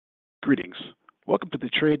Greetings. Welcome to the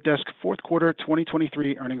Trade Desk fourth quarter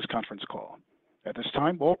 2023 earnings conference call. At this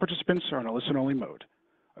time, all participants are in a listen-only mode.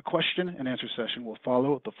 A question-and-answer session will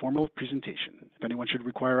follow the formal presentation. If anyone should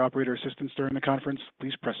require operator assistance during the conference,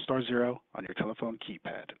 please press star zero on your telephone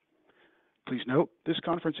keypad. Please note, this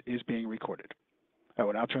conference is being recorded. I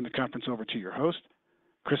will now turn the conference over to your host,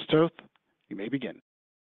 Chris Toth. You may begin.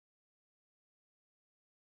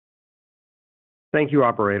 Thank you,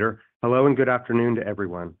 operator. Hello and good afternoon to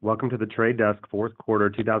everyone. Welcome to the Trade Desk fourth quarter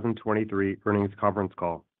 2023 earnings conference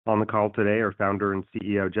call. On the call today are founder and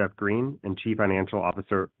CEO Jeff Green and Chief Financial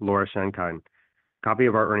Officer Laura Schenkein. A copy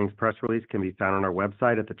of our earnings press release can be found on our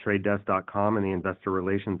website at thetradedesk.com in the Investor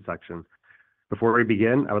Relations section. Before we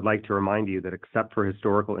begin, I would like to remind you that except for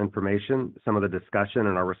historical information, some of the discussion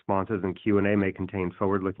and our responses in Q&A may contain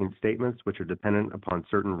forward-looking statements which are dependent upon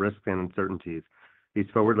certain risks and uncertainties. These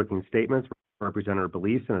forward-looking statements represent our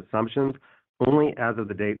beliefs and assumptions only as of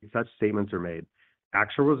the date such statements are made.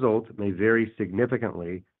 Actual results may vary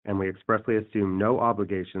significantly, and we expressly assume no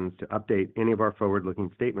obligations to update any of our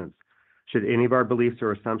forward-looking statements. Should any of our beliefs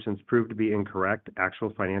or assumptions prove to be incorrect,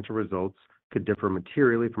 actual financial results could differ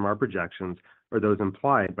materially from our projections or those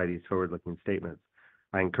implied by these forward-looking statements.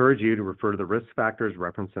 I encourage you to refer to the risk factors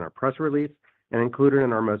referenced in our press release and included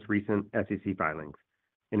in our most recent SEC filings.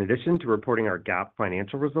 In addition to reporting our GAAP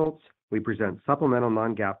financial results, we present supplemental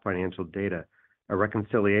non-GAAP financial data. A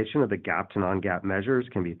reconciliation of the GAAP to non-GAAP measures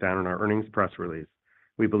can be found in our earnings press release.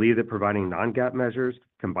 We believe that providing non-GAAP measures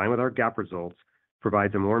combined with our GAAP results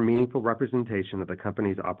provides a more meaningful representation of the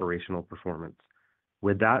company's operational performance.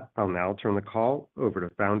 With that, I'll now turn the call over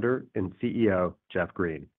to founder and CEO Jeff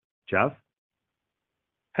Green. Jeff?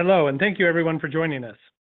 Hello, and thank you everyone for joining us.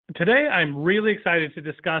 Today, I'm really excited to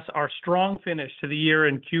discuss our strong finish to the year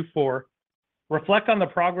in Q4, reflect on the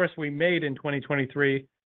progress we made in 2023,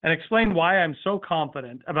 and explain why I'm so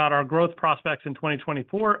confident about our growth prospects in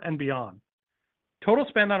 2024 and beyond. Total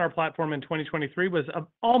spend on our platform in 2023 was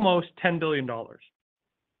almost $10 billion,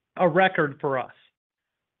 a record for us.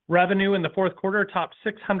 Revenue in the fourth quarter topped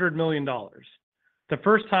 $600 million, the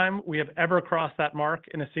first time we have ever crossed that mark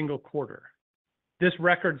in a single quarter. This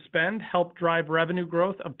record spend helped drive revenue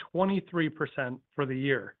growth of 23% for the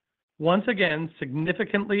year, once again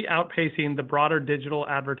significantly outpacing the broader digital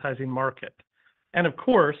advertising market. And of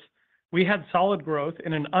course, we had solid growth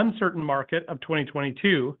in an uncertain market of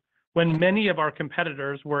 2022 when many of our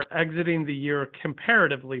competitors were exiting the year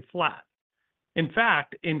comparatively flat. In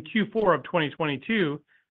fact, in Q4 of 2022,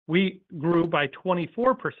 we grew by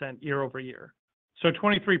 24% year over year. So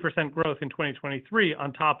 23% growth in 2023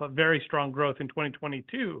 on top of very strong growth in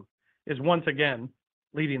 2022 is once again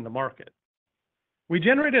leading the market. We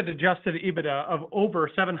generated adjusted EBITDA of over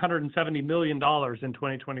 $770 million in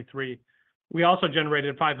 2023. We also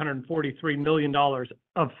generated $543 million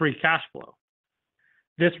of free cash flow.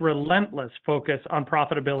 This relentless focus on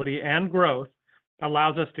profitability and growth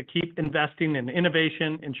allows us to keep investing in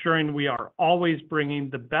innovation, ensuring we are always bringing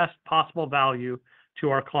the best possible value to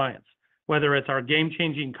our clients, whether it's our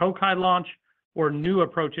game-changing Kokai launch or new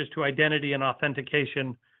approaches to identity and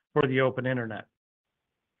authentication for the open internet.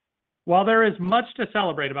 While there is much to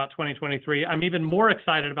celebrate about 2023, I'm even more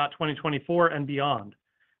excited about 2024 and beyond.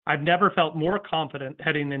 I've never felt more confident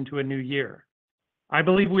heading into a new year. I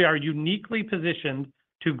believe we are uniquely positioned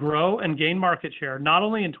to grow and gain market share not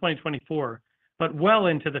only in 2024, but well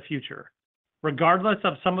into the future, regardless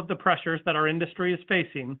of some of the pressures that our industry is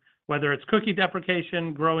facing, whether it's cookie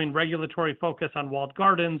deprecation, growing regulatory focus on walled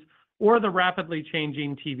gardens, or the rapidly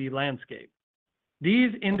changing TV landscape.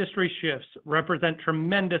 These industry shifts represent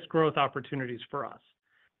tremendous growth opportunities for us.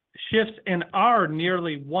 Shifts in our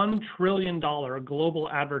nearly $1 trillion global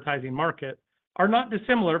advertising market are not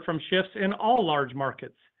dissimilar from shifts in all large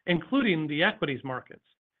markets, including the equities markets.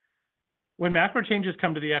 When macro changes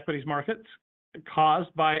come to the equities markets,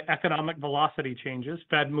 caused by economic velocity changes,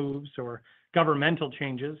 Fed moves, or governmental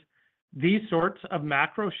changes, these sorts of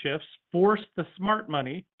macro shifts force the smart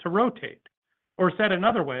money to rotate. Or said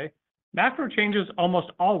another way, macro changes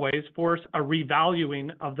almost always force a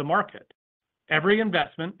revaluing of the market. Every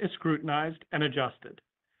investment is scrutinized and adjusted.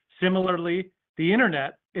 Similarly, the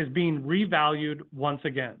internet is being revalued once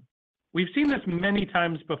again. We've seen this many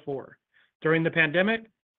times before. During the pandemic,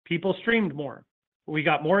 people streamed more. We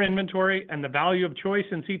got more inventory, and the value of choice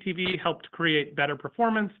in CTV helped create better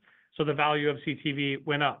performance, so the value of CTV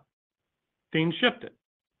went up. Things shifted.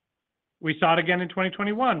 We saw it again in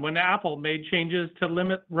 2021 when Apple made changes to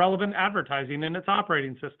limit relevant advertising in its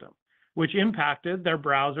operating system, which impacted their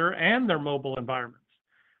browser and their mobile environments.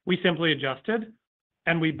 We simply adjusted,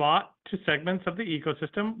 and we bought to segments of the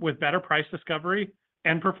ecosystem with better price discovery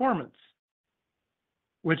and performance.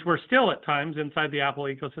 which we're still at times inside the Apple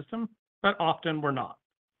ecosystem, but often we're not.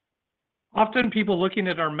 Often people looking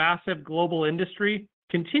at our massive global industry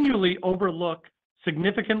continually overlook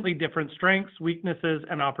significantly different strengths, weaknesses,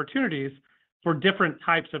 and opportunities for different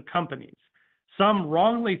types of companies. Some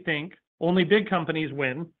wrongly think only big companies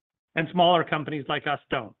win and smaller companies like us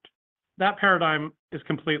don't. That paradigm is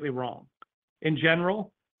completely wrong. In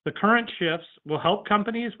general, the current shifts will help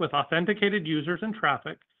companies with authenticated users and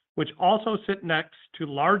traffic, which also sit next to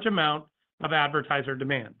large amount of advertiser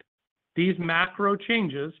demand. These macro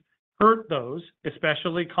changes hurt those,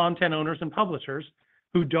 especially content owners and publishers,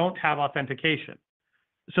 who don't have authentication.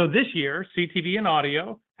 So this year, CTV and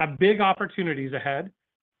audio have big opportunities ahead,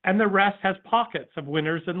 and the rest has pockets of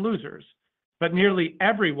winners and losers. But nearly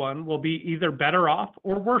everyone will be either better off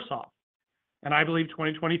or worse off. And I believe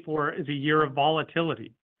 2024 is a year of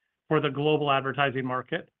volatility for the global advertising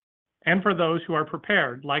market. And for those who are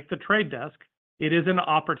prepared, like the Trade Desk, it is an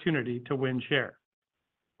opportunity to win share.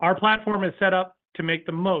 Our platform is set up to make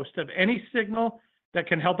the most of any signal that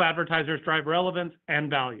can help advertisers drive relevance and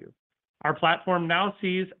value. Our platform now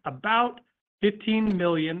sees about 15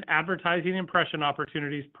 million advertising impression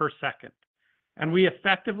opportunities per second. And we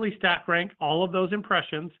effectively stack rank all of those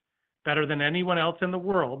impressions better than anyone else in the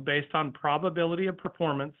world based on probability of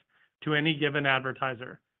performance to any given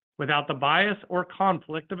advertiser, without the bias or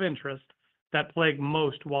conflict of interest that plague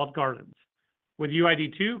most walled gardens. With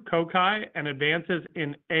UID2, Kokai, and advances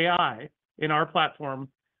in AI in our platform,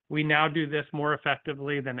 we now do this more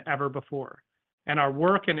effectively than ever before. And our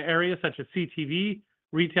work in areas such as CTV,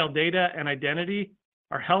 retail data, and identity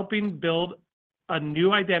are helping build a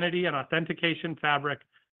new identity and authentication fabric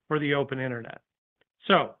for the open internet.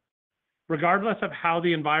 So, regardless of how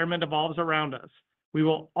the environment evolves around us, we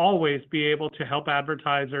will always be able to help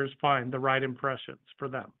advertisers find the right impressions for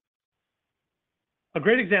them. A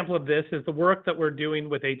great example of this is the work that we're doing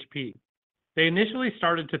with HP. They initially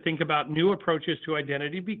started to think about new approaches to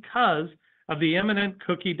identity because of the imminent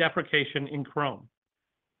cookie deprecation in Chrome.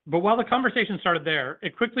 But while the conversation started there,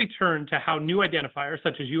 it quickly turned to how new identifiers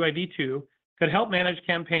such as UID2 could help manage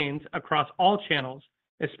campaigns across all channels,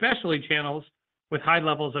 especially channels with high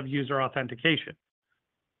levels of user authentication.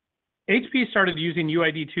 HP started using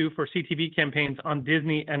UID2 for CTV campaigns on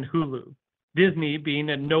Disney and Hulu, Disney being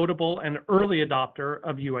a notable and early adopter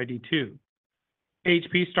of UID2.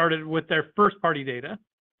 HP started with their first-party data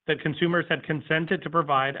that consumers had consented to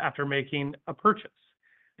provide after making a purchase.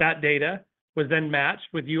 That data was then matched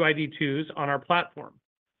with UID2s on our platform.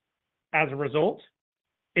 As a result,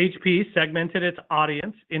 HP segmented its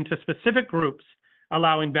audience into specific groups,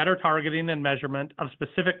 allowing better targeting and measurement of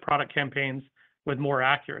specific product campaigns with more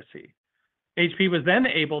accuracy. HP was then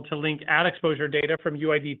able to link ad exposure data from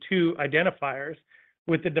UID2 identifiers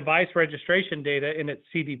with the device registration data in its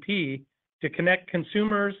CDP to connect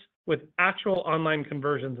consumers with actual online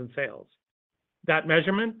conversions and sales. That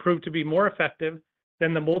measurement proved to be more effective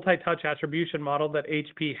than the multi-touch attribution model that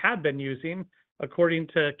HP had been using, according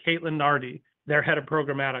to Caitlin Nardi, their head of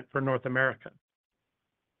programmatic for North America.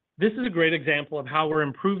 This is a great example of how we're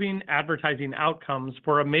improving advertising outcomes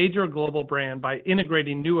for a major global brand by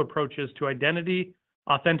integrating new approaches to identity,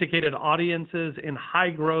 authenticated audiences in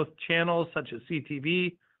high-growth channels such as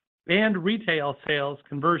CTV, and retail sales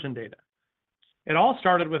conversion data. It all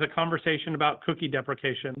started with a conversation about cookie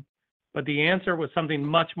deprecation, but the answer was something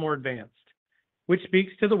much more advanced, which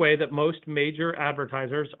speaks to the way that most major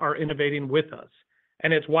advertisers are innovating with us,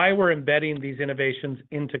 and it's why we're embedding these innovations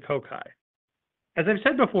into Kokai. As I've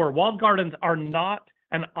said before, walled gardens are not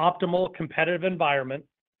an optimal competitive environment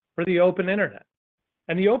for the open internet,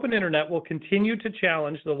 and the open internet will continue to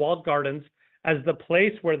challenge the walled gardens as the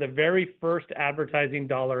place where the very first advertising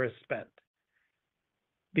dollar is spent.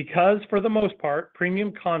 Because, for the most part,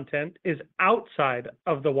 premium content is outside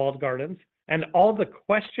of the walled gardens, and all the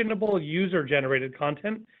questionable user-generated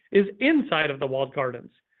content is inside of the walled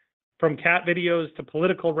gardens, from cat videos to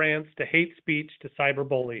political rants to hate speech to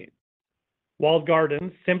cyberbullying. Walled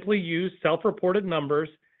gardens simply use self-reported numbers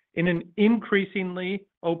in an increasingly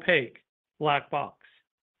opaque black box.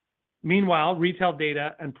 Meanwhile, retail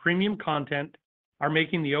data and premium content are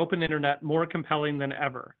making the open internet more compelling than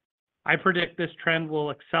ever. I predict this trend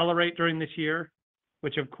will accelerate during this year,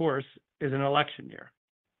 which of course is an election year.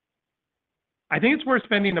 I think it's worth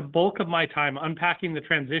spending a bulk of my time unpacking the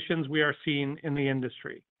transitions we are seeing in the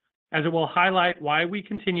industry, as it will highlight why we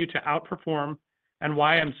continue to outperform and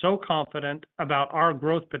why I'm so confident about our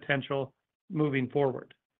growth potential moving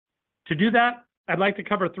forward. To do that, I'd like to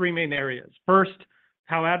cover three main areas. First,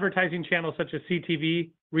 how advertising channels such as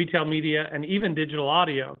CTV, retail media, and even digital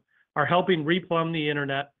audio are helping replumb the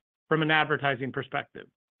internet from an advertising perspective.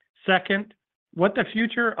 Second, what the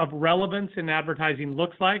future of relevance in advertising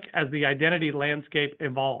looks like as the identity landscape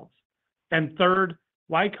evolves. And third,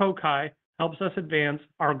 why Kokai helps us advance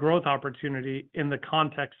our growth opportunity in the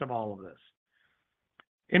context of all of this.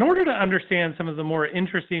 In order to understand some of the more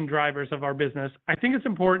interesting drivers of our business, I think it's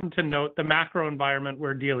important to note the macro environment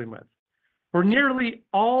we're dealing with. For nearly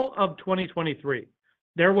all of 2023,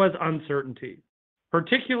 there was uncertainty,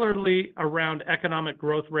 particularly around economic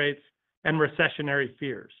growth rates and recessionary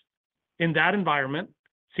fears. In that environment,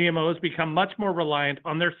 CMOs become much more reliant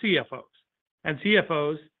on their CFOs, and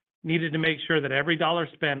CFOs needed to make sure that every dollar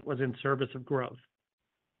spent was in service of growth,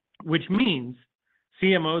 which means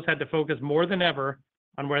CMOs had to focus more than ever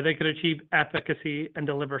on where they could achieve efficacy and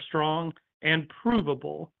deliver strong and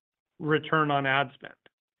provable return on ad spend.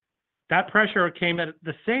 That pressure came at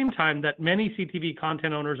the same time that many CTV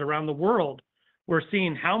content owners around the world were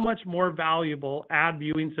seeing how much more valuable ad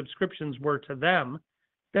viewing subscriptions were to them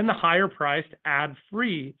than the higher-priced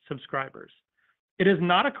ad-free subscribers. It is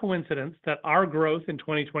not a coincidence that our growth in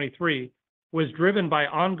 2023 was driven by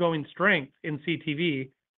ongoing strength in CTV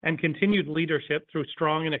and continued leadership through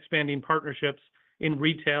strong and expanding partnerships in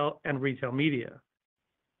retail and retail media.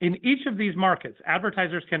 In each of these markets,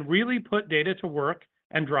 advertisers can really put data to work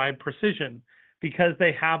and drive precision because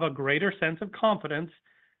they have a greater sense of confidence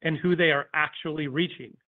in who they are actually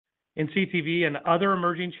reaching. In CTV and other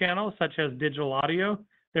emerging channels, such as digital audio,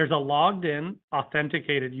 there's a logged-in,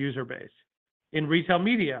 authenticated user base. In retail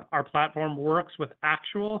media, our platform works with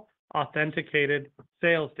actual, authenticated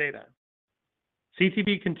sales data.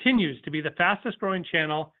 CTV continues to be the fastest-growing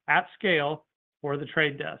channel at scale for the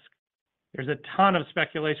trade desk. There's a ton of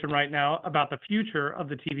speculation right now about the future of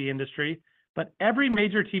the TV industry, but every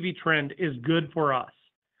major TV trend is good for us.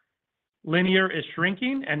 Linear is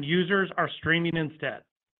shrinking, and users are streaming instead.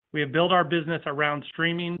 We have built our business around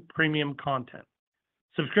streaming premium content.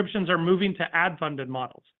 Subscriptions are moving to ad-funded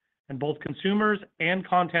models, and both consumers and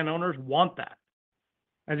content owners want that.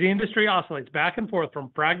 As the industry oscillates back and forth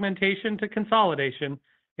from fragmentation to consolidation,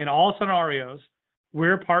 in all scenarios,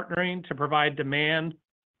 we're partnering to provide demand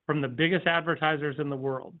from the biggest advertisers in the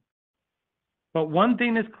world. But one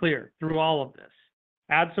thing is clear through all of this: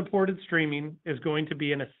 ad-supported streaming is going to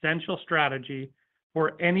be an essential strategy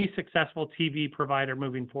for any successful TV provider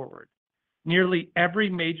moving forward. Nearly every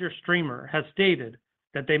major streamer has stated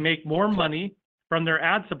that they make more money from their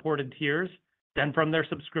ad-supported tiers than from their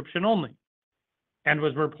subscription only, and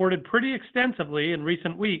was reported pretty extensively in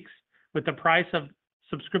recent weeks. With the price of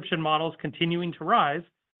subscription models continuing to rise,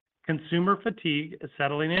 consumer fatigue is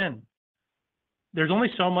settling in. There's only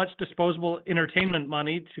so much disposable entertainment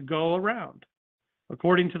money to go around.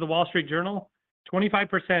 According to the Wall Street Journal,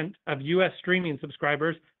 25% of U.S. streaming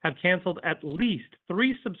subscribers have canceled at least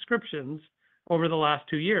 3 subscriptions over the last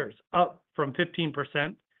 2 years, up from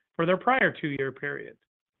 15% for their prior 2-year period.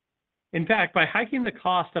 In fact, by hiking the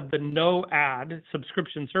cost of the no-ad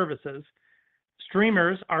subscription services,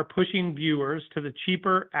 streamers are pushing viewers to the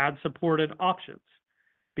cheaper ad-supported options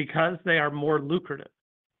because they are more lucrative.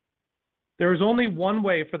 There is only one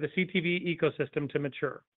way for the CTV ecosystem to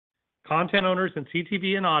mature. Content owners in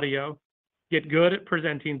CTV and audio get good at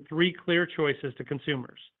presenting 3 clear choices to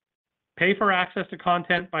consumers: pay for access to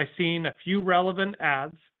content by seeing a few relevant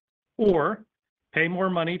ads, or pay more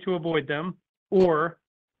money to avoid them, or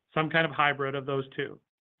some kind of hybrid of those two.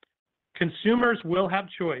 Consumers will have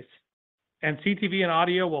choice, and CTV and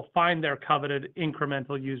audio will find their coveted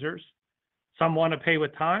incremental users. Some want to pay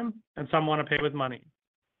with time, and some want to pay with money.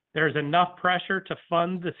 There's enough pressure to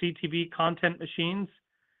fund the CTV content machines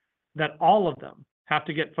that all of them have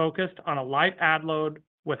to get focused on a light ad load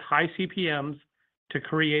with high CPMs to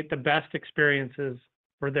create the best experiences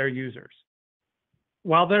for their users.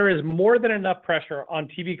 While there is more than enough pressure on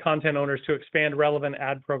TV content owners to expand relevant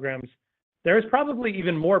ad programs, there is probably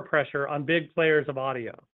even more pressure on big players of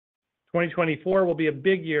audio. 2024 will be a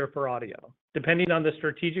big year for audio, depending on the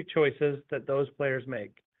strategic choices that those players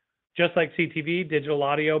make. Just like CTV, digital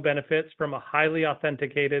audio benefits from a highly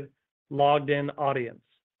authenticated, logged-in audience.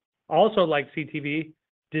 Also like CTV,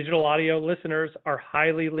 digital audio listeners are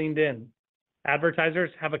highly leaned in. Advertisers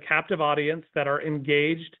have a captive audience that are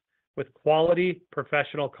engaged with quality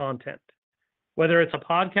professional content. Whether it's a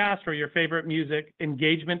podcast or your favorite music,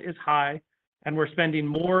 engagement is high, and we're spending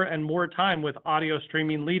more and more time with audio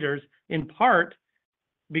streaming leaders, in part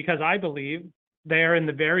because I believe they are in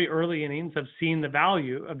the very early innings of seeing the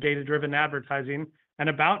value of data-driven advertising and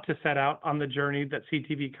about to set out on the journey that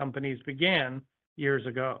CTV companies began years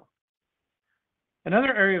ago.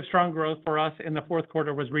 Another area of strong growth for us in the fourth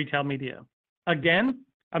quarter was retail media. Again,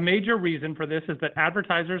 a major reason for this is that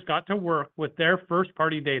advertisers got to work with their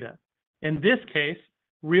first-party data. In this case,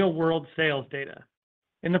 real-world sales data.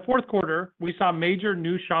 In the fourth quarter, we saw major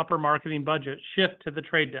new shopper marketing budgets shift to the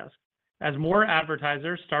trade desk as more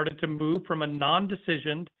advertisers started to move from a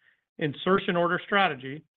non-decisioned insertion order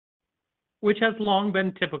strategy, which has long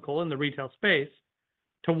been typical in the retail space,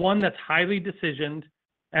 to one that's highly decisioned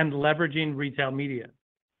and leveraging retail media.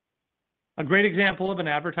 A great example of an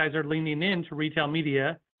advertiser leaning into retail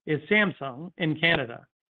media is Samsung in Canada.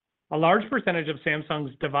 A large percentage of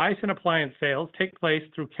Samsung's device and appliance sales take place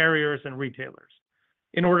through carriers and retailers.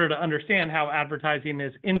 In order to understand how advertising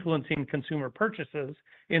is influencing consumer purchases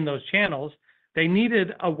in those channels, they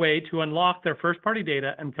needed a way to unlock their first-party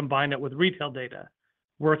data and combine it with retail data.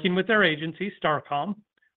 Working with their agency, Starcom,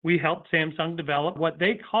 we helped Samsung develop what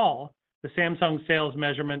they call the Samsung Sales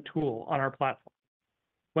Measurement Tool on our platform.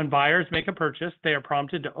 When buyers make a purchase, they are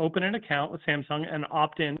prompted to open an account with Samsung and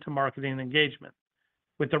opt in to marketing engagement.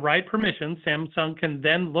 With the right permissions, Samsung can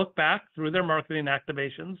then look back through their marketing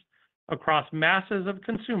activations across masses of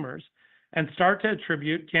consumers and start to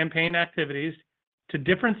attribute campaign activities to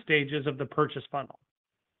different stages of the purchase funnel.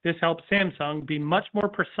 This helps Samsung be much more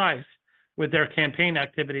precise with their campaign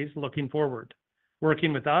activities looking forward.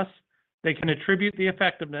 Working with us, they can attribute the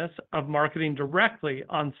effectiveness of marketing directly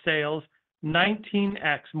on sales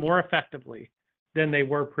 19x more effectively than they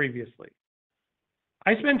were previously.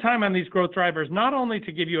 I spend time on these growth drivers not only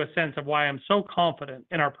to give you a sense of why I'm so confident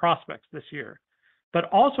in our prospects this year, but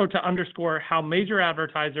also to underscore how major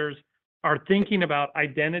advertisers are thinking about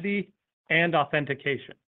identity and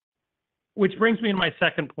authentication. Which brings me to my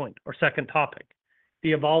second point, or second topic,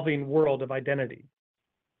 the evolving world of identity.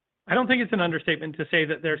 I don't think it's an understatement to say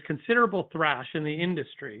that there's considerable thrash in the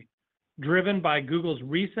industry driven by Google's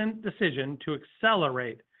recent decision to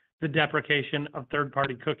accelerate the deprecation of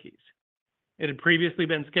third-party cookies. It had previously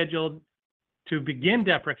been scheduled to begin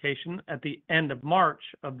deprecation at the end of March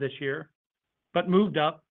of this year, but moved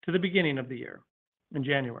up to the beginning of the year in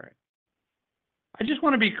January. I just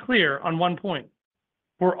want to be clear on one point.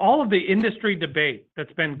 For all of the industry debate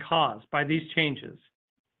that's been caused by these changes,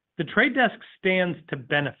 the trade desk stands to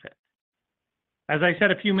benefit. As I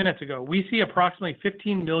said a few minutes ago, we see approximately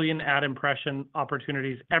 15 million ad impression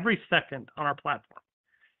opportunities every second on our platform.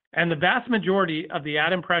 And the vast majority of the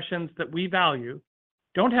ad impressions that we value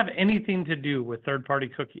don't have anything to do with third-party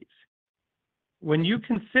cookies. When you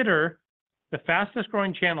consider the fastest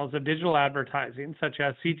growing channels of digital advertising, such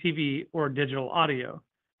as CTV or digital audio,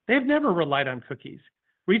 they've never relied on cookies.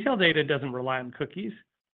 Retail data doesn't rely on cookies.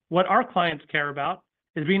 What our clients care about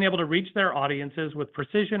is being able to reach their audiences with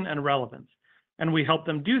precision and relevance, and we help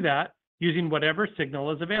them do that using whatever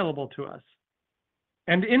signal is available to us.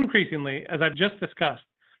 And increasingly, as I've just discussed,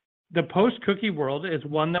 the post-cookie world is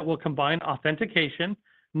one that will combine authentication,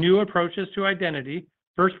 new approaches to identity,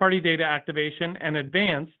 first-party data activation, and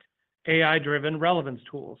advanced AI-driven relevance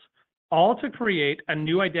tools, all to create a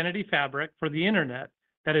new identity fabric for the internet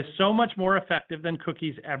that is so much more effective than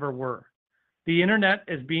cookies ever were. The internet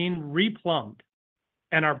is being replumbed,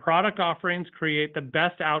 and our product offerings create the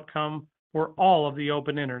best outcome for all of the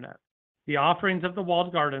open internet. The offerings of the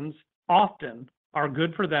walled gardens often are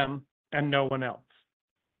good for them and no one else.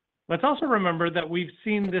 Let's also remember that we've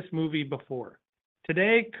seen this movie before.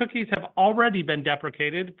 Today, cookies have already been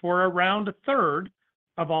deprecated for around a third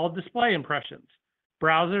of all display impressions.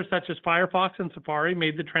 Browsers such as Firefox and Safari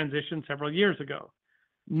made the transition several years ago.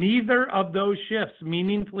 Neither of those shifts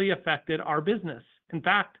meaningfully affected our business. In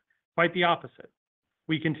fact, quite the opposite.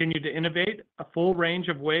 We continue to innovate a full range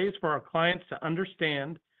of ways for our clients to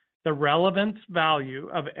understand the relevance value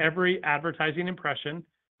of every advertising impression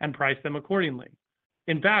and price them accordingly.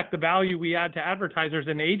 In fact, the value we add to advertisers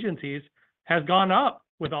and agencies has gone up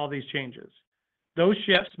with all these changes. Those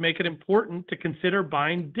shifts make it important to consider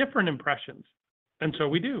buying different impressions, and so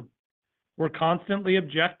we do. We're constantly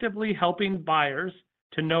objectively helping buyers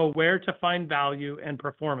to know where to find value and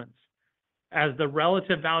performance. As the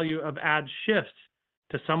relative value of ads shifts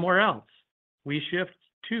to somewhere else, we shift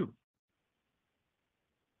too.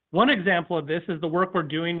 One example of this is the work we're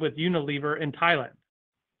doing with Unilever in Thailand.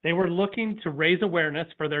 They were looking to raise awareness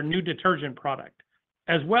for their new detergent product,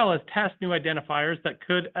 as well as test new identifiers that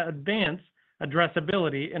could advance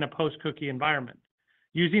addressability in a post-cookie environment.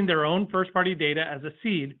 Using their own first-party data as a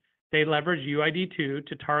seed, they leveraged UID2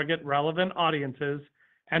 to target relevant audiences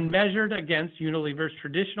and measured against Unilever's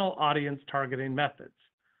traditional audience targeting methods.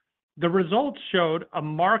 The results showed a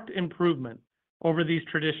marked improvement over these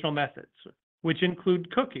traditional methods, which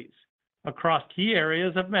include cookies, across key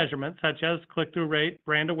areas of measurement such as click-through rate,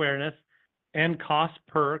 brand awareness, and cost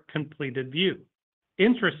per completed view.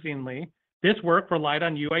 Interestingly, this work relied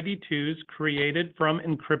on UID2s created from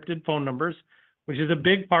encrypted phone numbers, which is a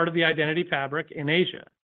big part of the identity fabric in Asia.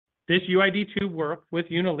 This UID2 work with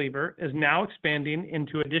Unilever is now expanding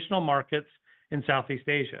into additional markets in Southeast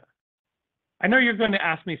Asia. I know you're going to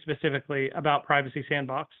ask me specifically about Privacy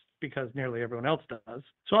Sandbox because nearly everyone else does,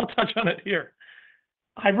 so I'll touch on it here.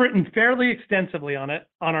 I've written fairly extensively on it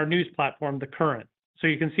on our news platform, The Current, so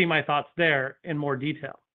you can see my thoughts there in more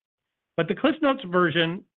detail. But the Cliff Notes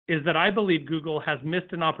version is that I believe Google has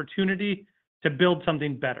missed an opportunity to build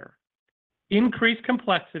something better. Increased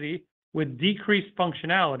complexity with decreased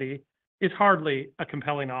functionality is hardly a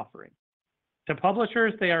compelling offering. To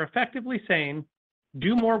publishers, they are effectively saying,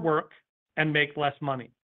 do more work and make less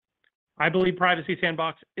money. I believe Privacy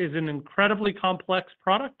Sandbox is an incredibly complex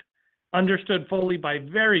product, understood fully by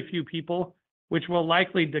very few people, which will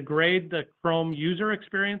likely degrade the Chrome user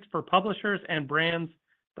experience for publishers and brands,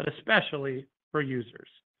 but especially for users.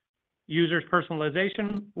 Users'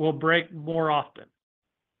 personalization will break more often.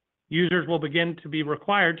 Users will begin to be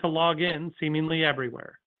required to log in seemingly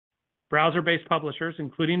everywhere. Browser-based publishers,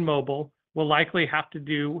 including mobile, will likely have to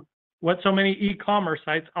do what so many e-commerce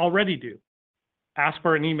sites already do: ask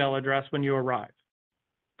for an email address when you arrive.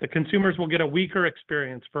 The consumers will get a weaker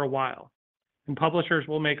experience for a while, and publishers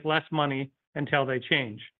will make less money until they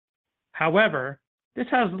change. However, this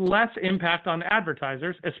has less impact on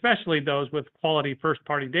advertisers, especially those with quality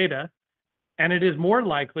first-party data, and it is more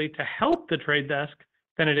likely to help the trade desk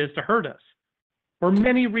than it is to hurt us. For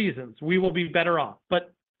many reasons, we will be better off,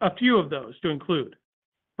 but a few of those to include.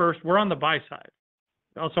 First, we're on the buy side.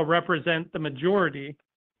 We also represent the majority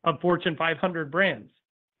of Fortune 500 brands.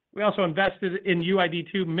 We also invested in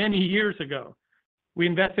UID2 many years ago. We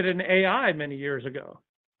invested in AI many years ago.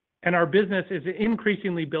 And our business is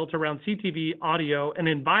increasingly built around CTV, audio, and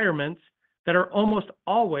environments that are almost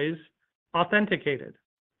always authenticated.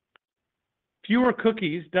 Fewer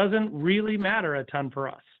cookies doesn't really matter a ton for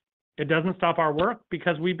us. It doesn't stop our work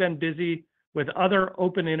because we've been busy with other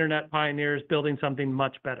open internet pioneers building something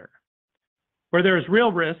much better. Where there is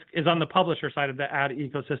real risk is on the publisher side of the ad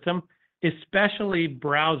ecosystem, especially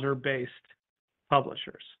browser-based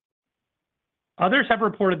publishers. Others have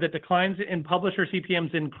reported that declines in publisher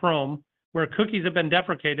CPMs in Chrome, where cookies have been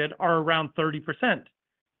deprecated, are around 30%.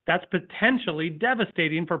 That's potentially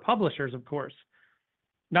devastating for publishers, of course.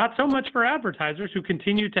 Not so much for advertisers who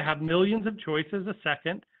continue to have millions of choices a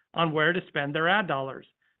second on where to spend their ad dollars.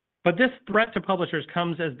 But this threat to publishers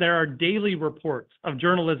comes as there are daily reports of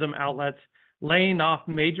journalism outlets laying off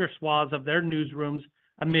major swaths of their newsrooms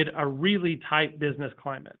amid a really tight business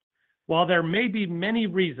climate. While there may be many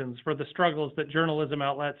reasons for the struggles that journalism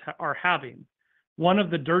outlets are having, one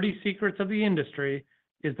of the dirty secrets of the industry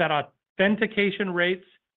is that authentication rates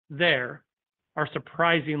there are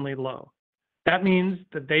surprisingly low. That means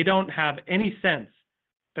that they don't have any sense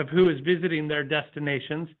of who is visiting their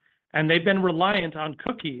destinations, and they've been reliant on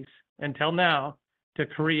cookies until now to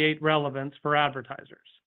create relevance for advertisers.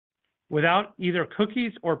 Without either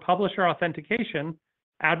cookies or publisher authentication,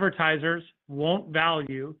 advertisers won't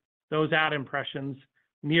value those ad impressions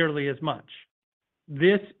nearly as much.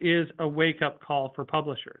 This is a wake-up call for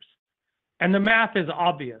publishers. And the math is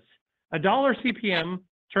obvious. $1 CPM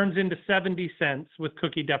turns into 70 cents with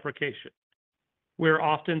cookie deprecation. We're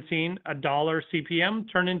often seeing $1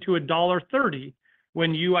 CPM turn into $1.30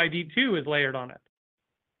 when UID2 is layered on it.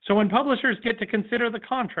 So when publishers get to consider the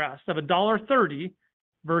contrast of $1.30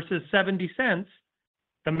 versus 70 cents,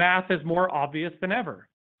 the math is more obvious than ever.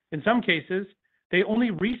 In some cases, they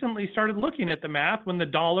only recently started looking at the math when the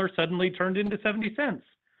dollar suddenly turned into 70 cents.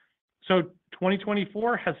 So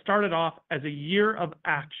 2024 has started off as a year of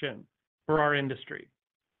action for our industry.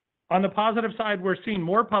 On the positive side, we're seeing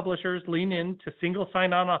more publishers lean into single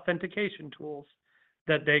sign-on authentication tools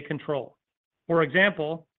that they control. For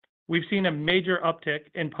example, we've seen a major uptick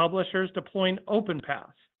in publishers deploying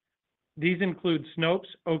OpenPass. These include Snopes,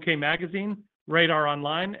 OK Magazine, Radar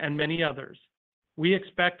Online, and many others. We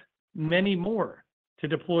expect many more to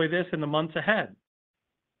deploy this in the months ahead.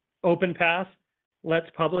 OpenPass lets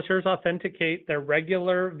publishers authenticate their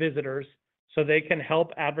regular visitors so they can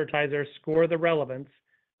help advertisers score the relevance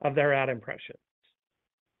of their ad impressions.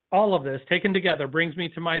 All of this taken together brings me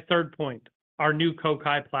to my third point, our new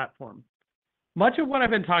Kokai platform. Much of what I've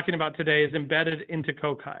been talking about today is embedded into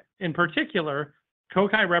Kokai. In particular,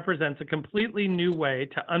 Kokai represents a completely new way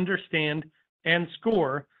to understand and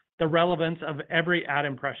score the relevance of every ad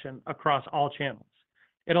impression across all channels.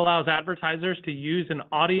 It allows advertisers to use an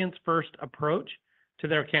audience-first approach to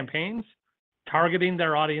their campaigns, targeting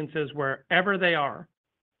their audiences wherever they are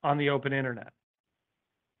on the open internet.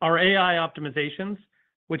 Our AI optimizations,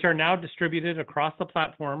 which are now distributed across the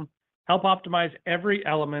platform, help optimize every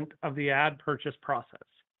element of the ad purchase process.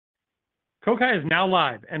 Kokai is now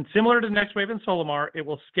live, and similar to NextWave and Solimar, it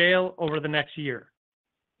will scale over the next year.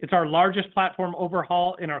 It's our largest platform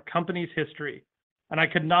overhaul in our company's history, and I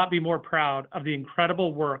could not be more proud of the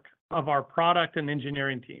incredible work of our product and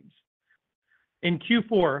engineering teams. In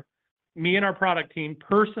Q4, me and our product team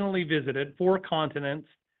personally visited 4 continents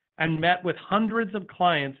and met with hundreds of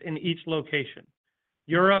clients in each location: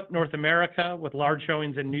 Europe, North America, with large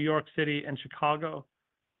showings in New York City and Chicago,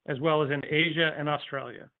 as well as in Asia and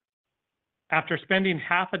Australia. After spending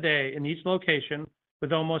half a day in each location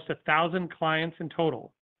with almost 1,000 clients in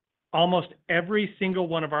total, almost every single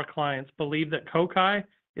one of our clients believe that Kokai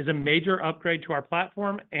is a major upgrade to our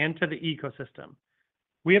platform and to the ecosystem.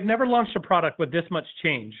 We have never launched a product with this much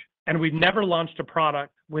change, and we've never launched a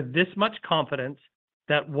product with this much confidence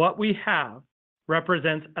that what we have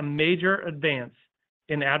represents a major advance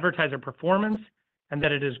in advertiser performance and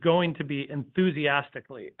that it is going to be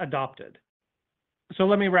enthusiastically adopted. So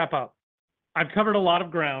let me wrap up. I've covered a lot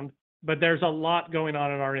of ground, but there's a lot going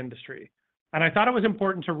on in our industry. And I thought it was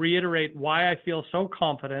important to reiterate why I feel so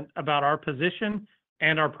confident about our position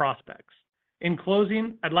and our prospects. In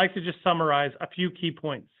closing, I'd like to just summarize a few key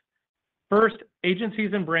points. First,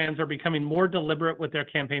 agencies and brands are becoming more deliberate with their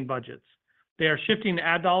campaign budgets. They are shifting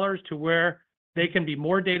ad dollars to where they can be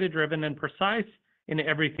more data-driven and precise in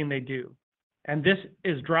everything they do. And this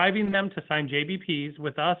is driving them to sign JBPs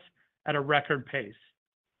with us at a record pace.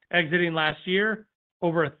 Exiting last year,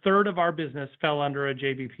 over a third of our business fell under a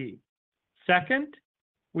JBP. Second,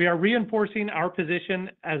 we are reinforcing our position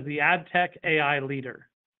as the ad tech AI leader.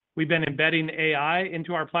 We've been embedding AI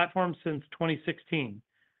into our platform since 2016,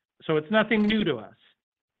 so it's nothing new to us.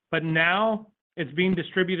 But now it's being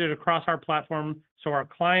distributed across our platform so our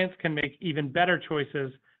clients can make even better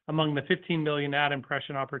choices among the 15 million ad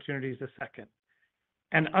impression opportunities a second,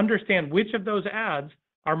 and understand which of those ads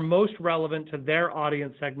are most relevant to their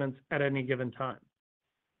audience segments at any given time.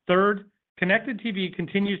 Third, connected TV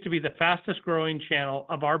continues to be the fastest growing channel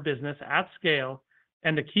of our business at scale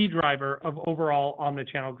and the key driver of overall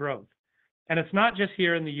omnichannel growth. And it's not just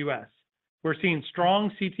here in the US. We're seeing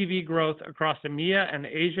strong CTV growth across EMEA and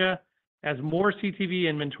Asia as more CTV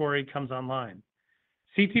inventory comes online.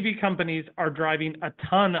 CTV companies are driving a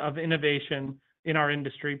ton of innovation in our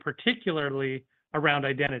industry, particularly around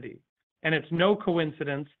identity. And it's no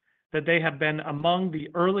coincidence that they have been among the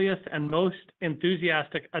earliest and most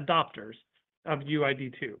enthusiastic adopters of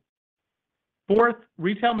UID2. Fourth,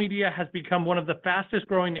 retail media has become one of the fastest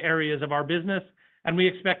growing areas of our business, and we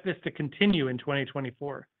expect this to continue in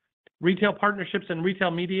 2024. Retail partnerships and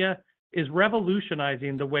retail media is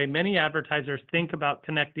revolutionizing the way many advertisers think about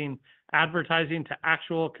connecting advertising to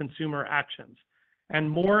actual consumer actions. And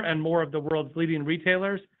more of the world's leading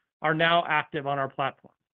retailers are now active on our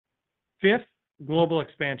platform. Fifth, global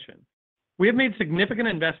expansion. We have made significant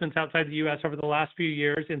investments outside the US over the last few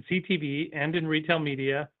years in CTV and in retail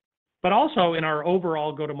media, but also in our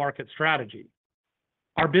overall go-to-market strategy.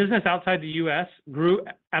 Our business outside the US grew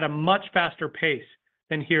at a much faster pace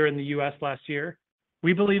than here in the US last year.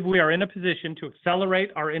 We believe we are in a position to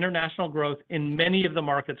accelerate our international growth in many of the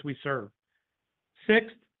markets we serve.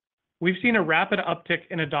 Sixth, we've seen a rapid uptick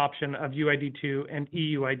in adoption of UID2 and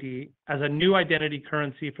EUID as a new identity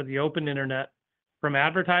currency for the open internet from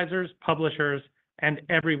advertisers, publishers, and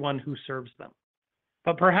everyone who serves them.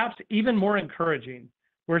 But perhaps even more encouraging,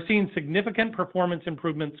 we're seeing significant performance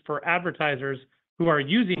improvements for advertisers who are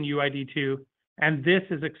using UID2, and this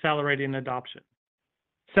is accelerating adoption.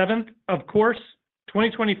 Seventh, of course,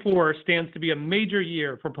 2024 stands to be a major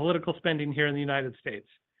year for political spending here in the United States.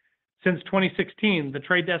 Since 2016, the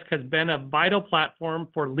Trade Desk has been a vital platform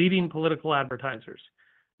for leading political advertisers.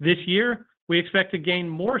 This year, we expect to gain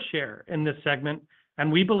more share in this segment, and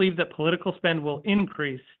we believe that political spend will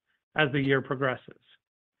increase as the year progresses.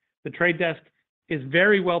 The Trade Desk is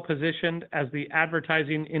very well positioned as the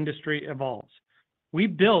advertising industry evolves. We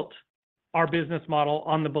built our business model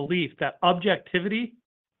on the belief that objectivity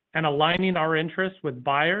and aligning our interests with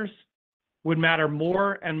buyers would matter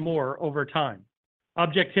more and more over time.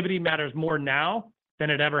 Objectivity matters more now than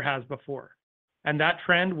it ever has before. And that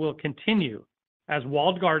trend will continue as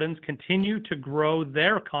walled gardens continue to grow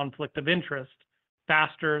their conflict of interest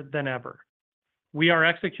faster than ever. We are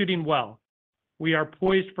executing well. We are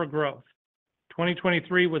poised for growth.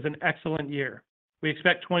 2023 was an excellent year. We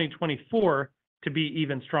expect 2024 to be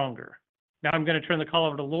even stronger. Now I'm going to turn the call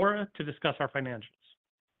over to Laura to discuss our financials.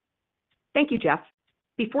 Thank you, Jeff.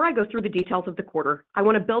 Before I go through the details of the quarter, I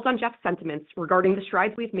want to build on Jeff's sentiments regarding the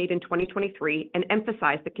strides we've made in 2023 and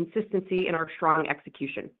emphasize the consistency in our strong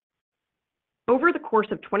execution. Over the course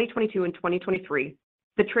of 2022 and 2023,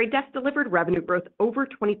 the Trade Desk delivered revenue growth over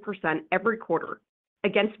 20% every quarter,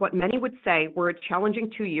 against what many would say were a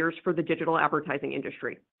challenging 2 years for the digital advertising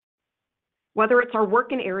industry. Whether it's our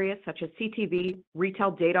work in areas such as CTV,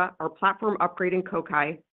 retail data, our platform upgrade in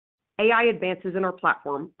Kokai, AI advances in our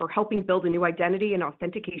platform, or helping build a new identity and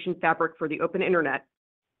authentication fabric for the open internet,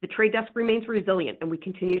 the Trade Desk remains resilient and we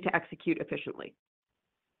continue to execute efficiently.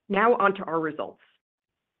 Now on to our results.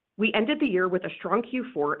 We ended the year with a strong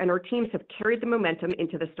Q4 and our teams have carried the momentum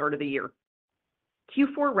into the start of the year.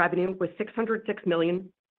 Q4 revenue was $606 million,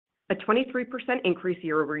 a 23% increase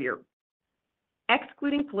year over year.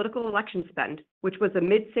 Excluding political election spend, which was a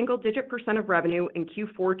mid-single-digit % of revenue in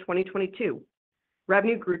Q4 2022,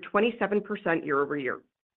 revenue grew 27% year over year.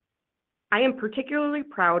 I am particularly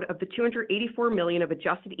proud of the $284 million of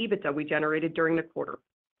adjusted EBITDA we generated during the quarter,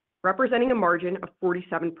 representing a margin of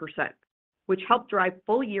 47%, which helped drive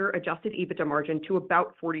full-year adjusted EBITDA margin to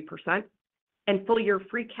about 40% and full-year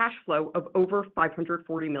free cash flow of over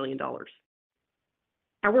 $540 million.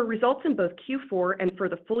 Our results in both Q4 and for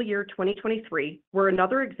the full year 2023 were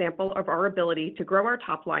another example of our ability to grow our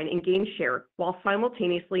top line and gain share while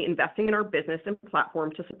simultaneously investing in our business and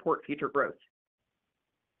platform to support future growth.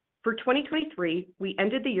 For 2023, we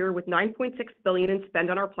ended the year with $9.6 billion in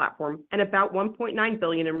spend on our platform and about $1.9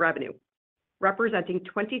 billion in revenue, representing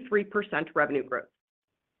 23% revenue growth.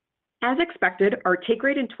 As expected, our take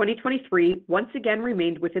rate in 2023 once again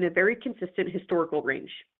remained within a very consistent historical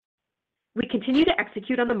range. We continue to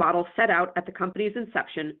execute on the model set out at the company's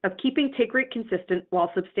inception of keeping take rate consistent while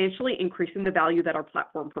substantially increasing the value that our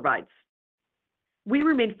platform provides. We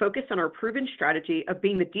remain focused on our proven strategy of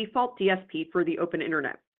being the default DSP for the open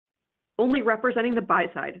internet, only representing the buy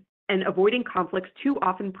side and avoiding conflicts too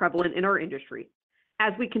often prevalent in our industry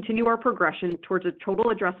as we continue our progression towards a total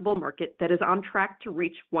addressable market that is on track to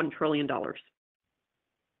reach $1 trillion.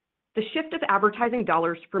 The shift of advertising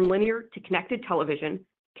dollars from linear to connected television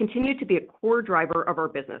continued to be a core driver of our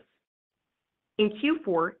business. In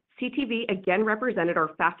Q4, CTV again represented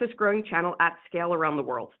our fastest growing channel at scale around the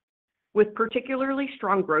world, with particularly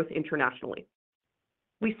strong growth internationally.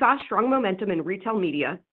 We saw strong momentum in retail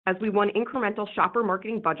media as we won incremental shopper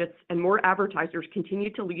marketing budgets and more advertisers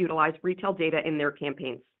continued to utilize retail data in their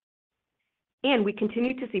campaigns. And we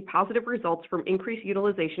continued to see positive results from increased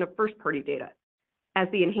utilization of first-party data, as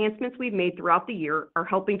the enhancements we've made throughout the year are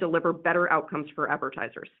helping deliver better outcomes for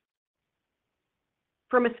advertisers.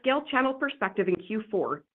 From a scaled channel perspective in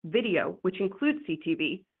Q4, video, which includes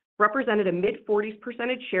CTV, represented a mid-40s%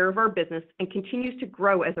 share of our business and continues to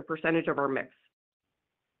grow as a percentage of our mix.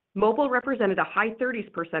 Mobile represented a high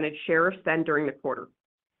 30s% share of spend during the quarter.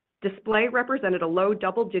 Display represented a low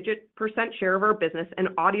double-digit % share of our business, and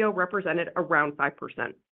audio represented around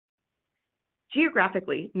 5%.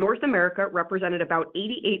 Geographically, North America represented about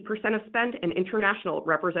 88% of spend, and international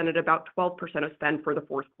represented about 12% of spend for the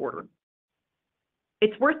fourth quarter.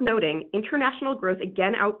 It's worth noting, international growth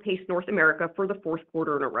again outpaced North America for the fourth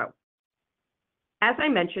quarter in a row. As I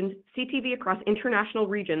mentioned, CTV across international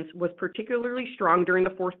regions was particularly strong during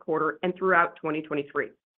the fourth quarter and throughout 2023.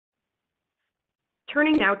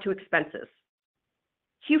 Turning now to expenses.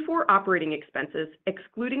 Q4 operating expenses,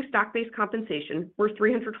 excluding stock-based compensation, were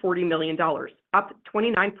 $340 million, up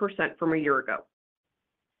 29% from a year ago.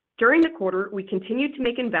 During the quarter, we continued to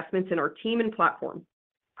make investments in our team and platform,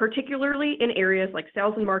 particularly in areas like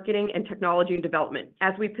sales and marketing and technology and development,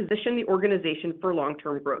 as we position the organization for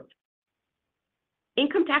long-term growth.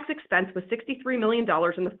 Income tax expense was $63 million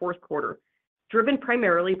in the fourth quarter, driven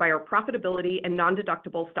primarily by our profitability and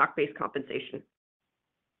non-deductible stock-based compensation.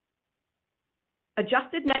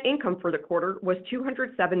 Adjusted net income for the quarter was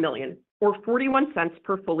 $207 million, or 41 cents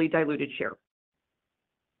per fully diluted share.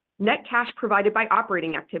 Net cash provided by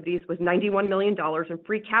operating activities was $91 million, and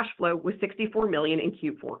free cash flow was $64 million in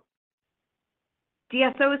Q4.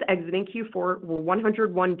 DSOs exiting Q4 were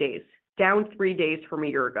 101 days, down 3 days from a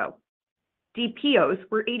year ago. DPOs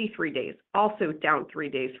were 83 days, also down 3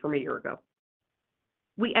 days from a year ago.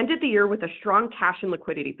 We ended the year with a strong cash and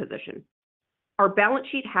liquidity position. Our balance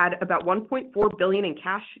sheet had about $1.4 billion in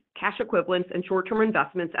cash equivalents, and short-term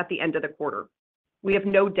investments at the end of the quarter. We have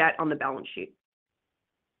no debt on the balance sheet.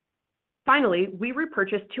 Finally, we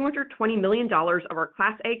repurchased $220 million of our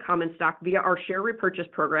Class A common stock via our share repurchase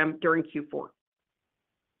program during Q4.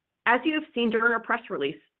 As you have seen during our press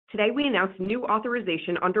release, today we announced new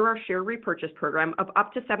authorization under our share repurchase program of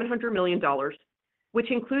up to $700 million,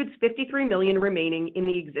 which includes $53 million remaining in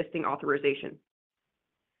the existing authorization.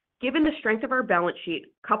 Given the strength of our balance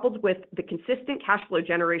sheet, coupled with the consistent cash flow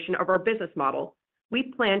generation of our business model,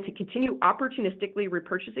 we plan to continue opportunistically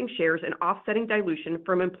repurchasing shares and offsetting dilution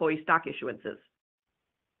from employee stock issuances.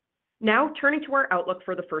 Now, turning to our outlook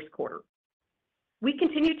for the first quarter. We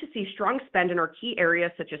continue to see strong spend in our key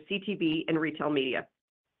areas such as CTV and retail media.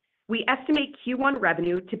 We estimate Q1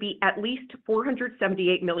 revenue to be at least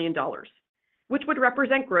 $478 million, which would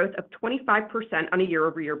represent growth of 25% on a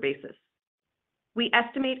year-over-year basis. We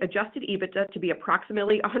estimate adjusted EBITDA to be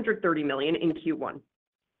approximately $130 million in Q1.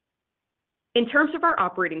 In terms of our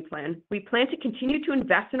operating plan, we plan to continue to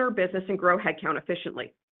invest in our business and grow headcount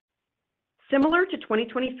efficiently. Similar to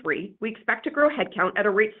 2023, we expect to grow headcount at a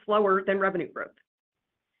rate slower than revenue growth.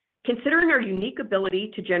 Considering our unique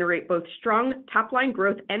ability to generate both strong top-line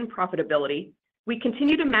growth and profitability, we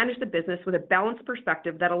continue to manage the business with a balanced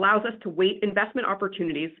perspective that allows us to weight investment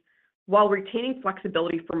opportunities while retaining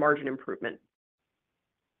flexibility for margin improvement.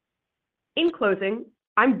 In closing,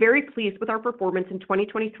 I'm very pleased with our performance in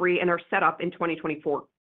 2023 and our setup in 2024.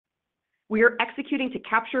 We are executing to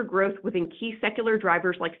capture growth within key secular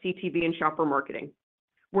drivers like CTV and shopper marketing.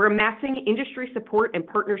 We're amassing industry support and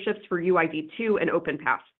partnerships for UID2 and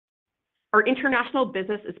OpenPath. Our international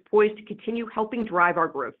business is poised to continue helping drive our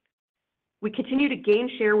growth. We continue to gain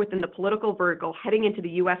share within the political vertical heading into the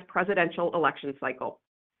U.S. presidential election cycle.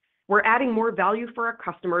 We're adding more value for our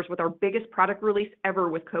customers with our biggest product release ever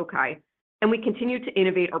with Kokai, and we continue to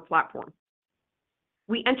innovate our platform.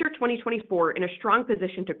 We enter 2024 in a strong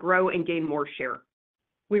position to grow and gain more share.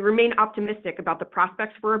 We remain optimistic about the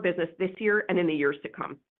prospects for our business this year and in the years to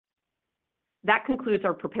come. That concludes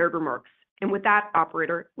our prepared remarks. And with that,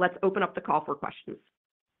 operator, let's open up the call for questions.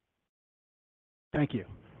 Thank you.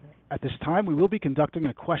 At this time, we will be conducting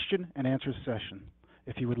a question-and-answer session.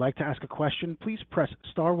 If you would like to ask a question, please press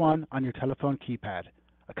star one on your telephone keypad.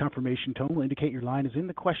 A confirmation tone will indicate your line is in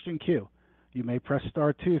the question queue. You may press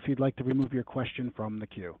star two if you'd like to remove your question from the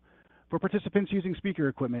queue. For participants using speaker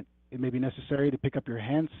equipment, it may be necessary to pick up your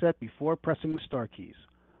handset before pressing the star keys.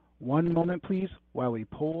 One moment, please, while we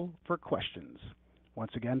poll for questions.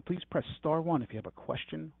 Once again, please press star one if you have a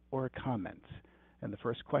question or a comment. And the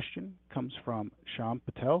first question comes from Shyam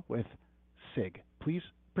Patil with SIG. Please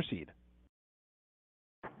proceed.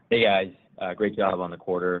 Hey, guys. Great job on the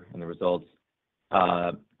quarter and the results.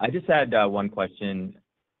 I just had one question.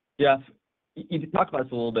 Jeff, you talked about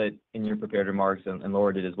this a little bit in your prepared remarks, and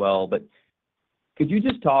Laura did as well, but could you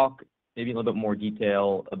just talk maybe in a little bit more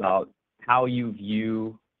detail about how you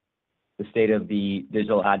view the state of the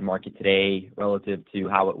digital ad market today relative to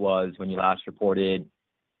how it was when you last reported,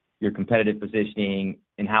 your competitive positioning,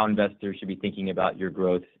 and how investors should be thinking about your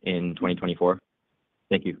growth in 2024?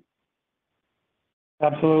 Thank you.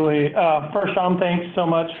 Absolutely. First, Shyam, thanks so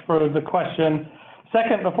much for the question.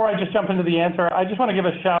 Second, before I just jump into the answer, I just want to give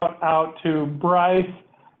a shout out to Bryce,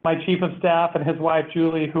 my chief of staff, and his wife,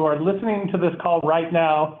 Julie, who are listening to this call right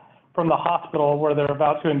now from the hospital where they're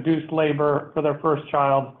about to induce labor for their first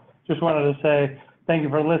child. Just wanted to say thank you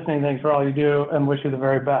for listening, thanks for all you do, and wish you the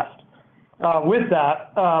very best. With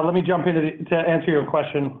that, let me jump in to answer your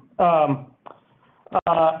question. So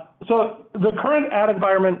the current ad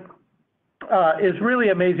environment is really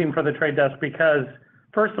amazing for the Trade Desk because,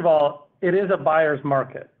 first of all, it is a buyer's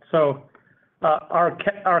market. So our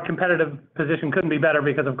competitive position couldn't be better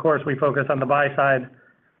because, of course, we focus on the buy side.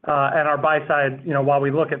 And our buy side, while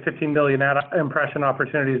we look at 15 million ad impression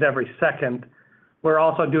opportunities every second, we're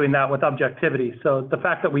also doing that with objectivity. So the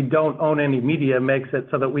fact that we don't own any media makes it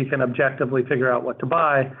so that we can objectively figure out what to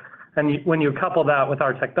buy. And when you couple that with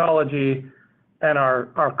our technology and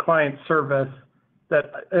our client service,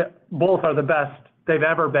 that both are the best they've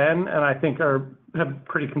ever been, and I think have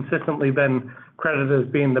pretty consistently been credited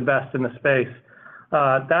as being the best in the space.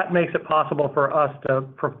 That makes it possible for us to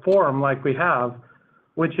perform like we have,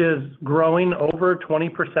 which is growing over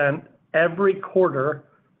 20% every quarter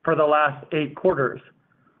for the last 8 quarters.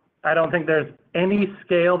 I don't think there's any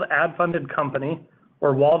scaled ad-funded company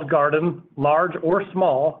or walled garden, large or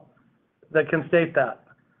small, that can state that.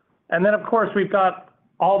 And then, of course, we've got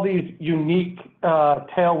all these unique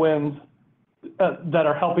tailwinds that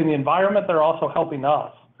are helping the environment. They're also helping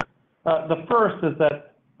us. The first is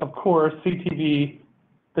that, of course, CTV,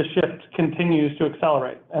 the shift continues to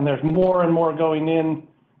accelerate, and there's more and more going in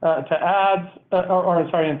to ads,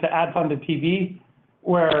 into ad-funded TV,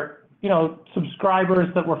 where subscribers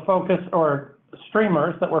that were focused, or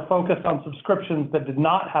streamers that were focused on subscriptions that did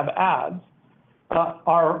not have ads,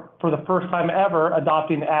 are for the first time ever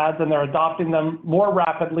adopting ads, and they're adopting them more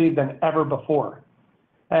rapidly than ever before.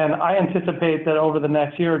 And I anticipate that over the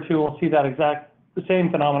next year or two, we'll see the same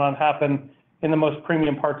phenomenon happen in the most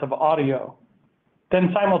premium parts of audio.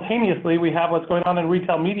 Then simultaneously, we have what's going on in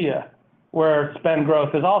retail media, where spend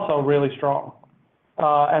growth is also really strong.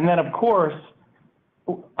 And then, of course,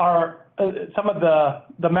 some of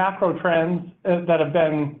the macro trends that have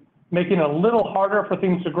been making it a little harder for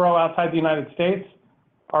things to grow outside the United States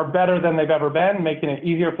are better than they've ever been, making it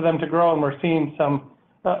easier for them to grow, and we're seeing some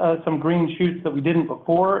green shoots that we didn't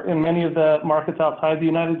before in many of the markets outside the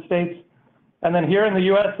United States. And then here in the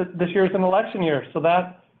U.S., this year is an election year, so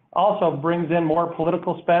that also brings in more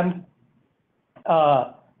political spend.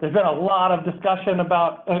 There's been a lot of discussion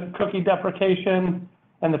about cookie deprecation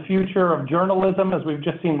and the future of journalism, as we've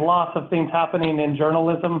just seen lots of things happening in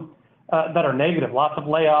journalism that are negative, lots of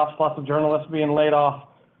layoffs, lots of journalists being laid off.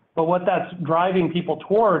 But what that's driving people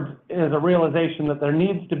towards is a realization that there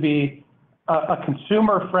needs to be a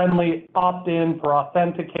consumer-friendly opt-in for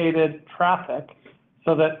authenticated traffic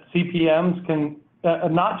so that CPMs can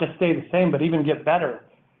not just stay the same, but even get better.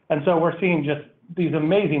 And so we're seeing just these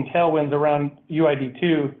amazing tailwinds around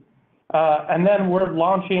UID2. And then we're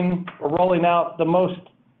rolling out the most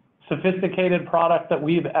sophisticated product that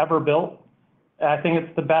we've ever built. I think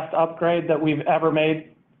it's the best upgrade that we've ever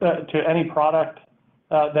made to any product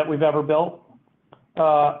that we've ever built.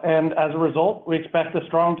 And as a result, we expect a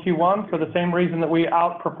strong Q1 for the same reason that we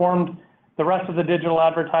outperformed the rest of the digital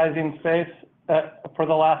advertising space for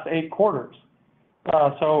the last 8 quarters.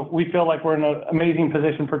 So we feel like we're in an amazing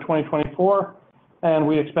position for 2024, and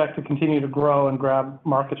we expect to continue to grow and grab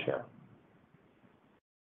market share.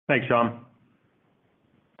 Thanks, Sean.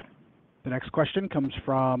 The next question comes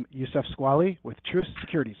from Youssef Squali with Truist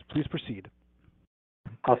Securities. Please proceed.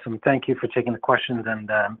 Awesome. Thank you for taking the questions, and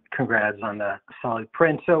congrats on the solid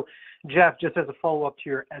print. So, Jeff, just as a follow-up to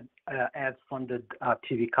your ad-funded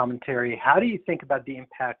TV commentary, how do you think about the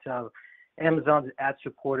impact of Amazon's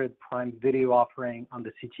ad-supported Prime Video offering on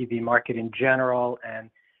the CTV market in general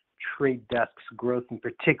and Trade Desk's growth in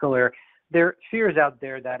particular? There are fears out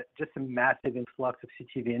there that just a massive influx of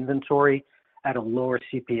CTV inventory at a lower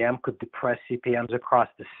CPM could depress CPMs across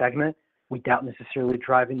the segment without necessarily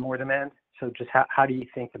driving more demand. So just how do you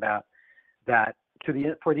think about that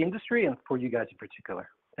for the industry and for you guys in particular?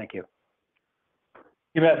 Thank you.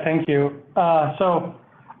 You bet. Thank you. I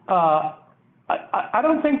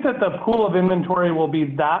don't think that the pool of inventory will be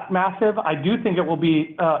that massive. I do think it will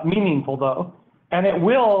be meaningful, though, and it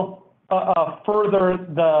will further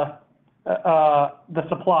the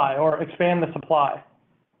supply or expand the supply.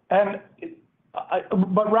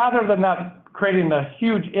 But rather than that creating a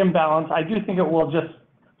huge imbalance, I do think it will just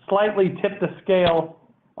slightly tip the scale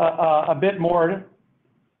a bit more,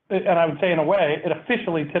 and I would say in a way, it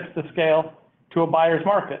officially tips the scale to a buyer's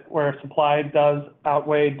market where supply does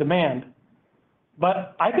outweigh demand.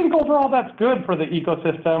 But I think overall that's good for the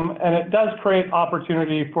ecosystem, and it does create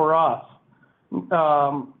opportunity for us.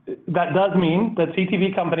 That does mean that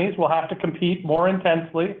CTV companies will have to compete more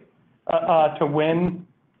intensely to win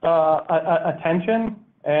attention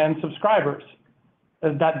and subscribers.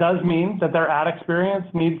 That does mean that their ad experience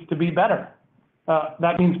needs to be better.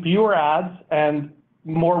 That means fewer ads and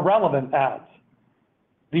more relevant ads.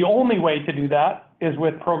 The only way to do that is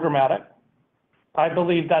with programmatic. I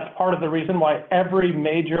believe that's part of the reason why every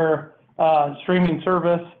major streaming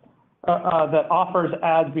service that offers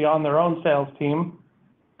ads beyond their own sales team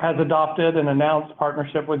has adopted and announced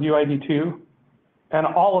partnership with UID2, and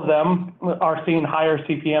all of them are seeing higher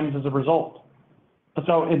CPMs as a result.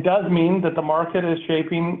 So it does mean that the market is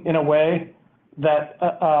shaping in a way that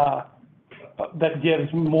that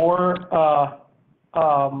gives more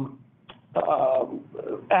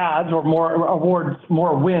ads or more awards,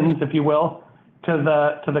 more wins, if you will, to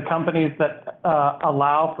the companies that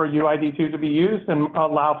allow for UID2 to be used and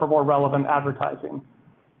allow for more relevant advertising.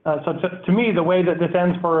 So to me, the way that this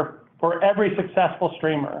ends for every successful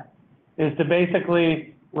streamer is to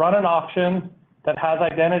basically run an auction that has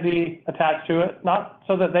identity attached to it, not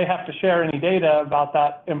so that they have to share any data about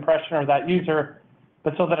that impression or that user,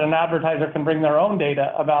 but so that an advertiser can bring their own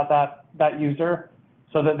data about that user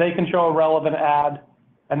so that they can show a relevant ad,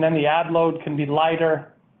 and then the ad load can be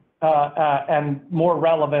lighter and more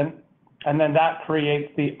relevant, and then that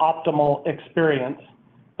creates the optimal experience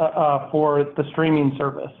for the streaming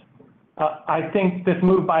service. I think this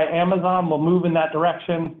move by Amazon will move in that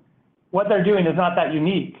direction. What they're doing is not that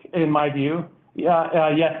unique, in my view.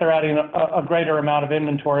 Yes, they're adding a greater amount of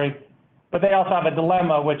inventory, but they also have a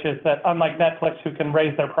dilemma, which is that unlike Netflix, who can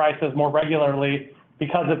raise their prices more regularly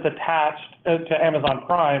because it's attached to Amazon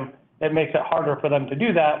Prime, it makes it harder for them to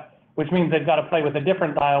do that, which means they've got to play with a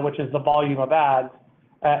different dial, which is the volume of ads.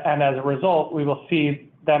 And as a result, we will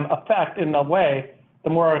see them affect, in a way, the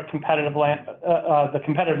more competitive the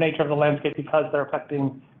competitive nature of the landscape because they're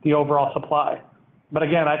affecting the overall supply. But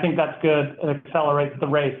again, I think that's good. It accelerates the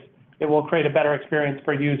race. It will create a better experience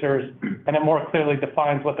for users, and it more clearly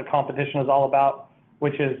defines what the competition is all about,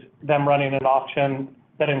 which is them running an auction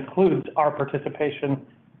that includes our participation,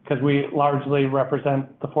 because we largely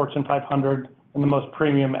represent the Fortune 500 and the most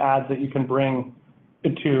premium ads that you can bring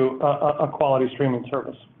to a quality streaming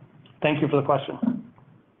service. Thank you for the question.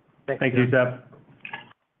 Thank you, Jeff.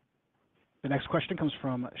 The next question comes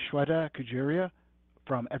from Shweta Khajuria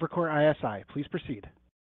from Evercore ISI. Please proceed.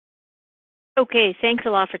 Okay, thanks a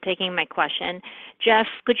lot for taking my question. Jeff,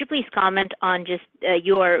 could you please comment on just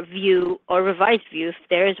your view or revised view, if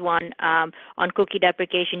there is one, on cookie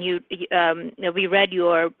deprecation? We read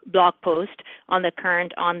your blog post on the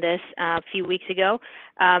Current on this a few weeks ago.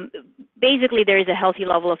 Basically, there is a healthy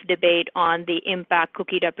level of debate on the impact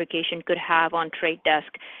cookie deprecation could have on Trade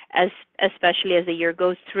Desk, especially as the year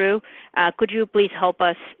goes through. Could you please help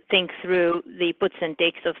us think through the puts and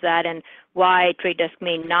takes of that and why Trade Desk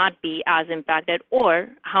may not be as impacted or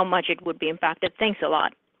how much it would be impacted? Thanks a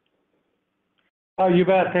lot. Oh, you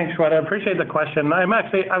bet. Thanks, Shweta. I appreciate the question. I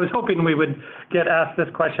was hoping we would get asked this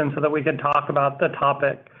question so that we could talk about the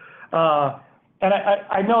topic. And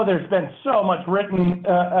I know there's been so much written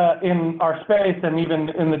in our space and even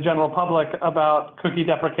in the general public about cookie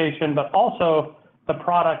deprecation, but also the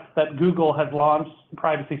product that Google has launched,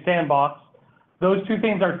 Privacy Sandbox. Those two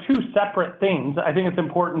things are two separate things. I think it's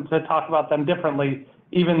important to talk about them differently,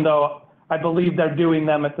 even though I believe they're doing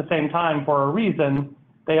them at the same time for a reason.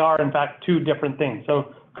 They are, in fact, two different things.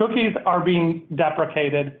 So cookies are being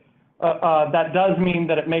deprecated. That does mean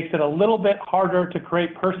that it makes it a little bit harder to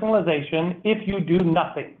create personalization if you do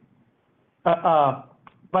nothing.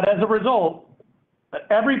 But as a result,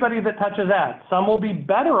 everybody that touches ads, some will be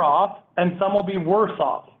better off and some will be worse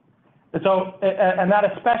off. So, and that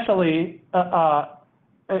especially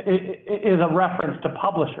is a reference to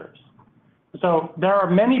publishers. So there are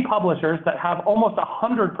many publishers that have almost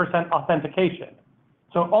 100% authentication.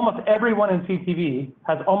 So almost everyone in CTV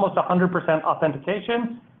has almost 100%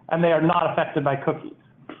 authentication, and they are not affected by cookies.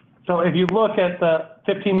 So if you look at the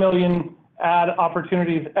 15 million ad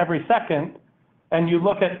opportunities every second, and you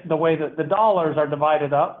look at the way that the dollars are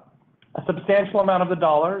divided up, a substantial amount of the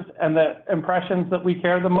dollars and the impressions that we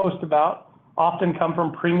care the most about often come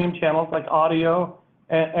from premium channels like audio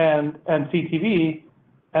and CTV,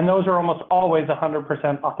 and those are almost always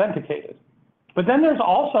 100% authenticated. But then there's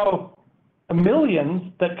also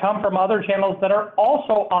millions that come from other channels that are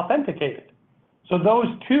also authenticated. So those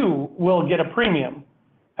two will get a premium,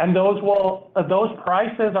 and those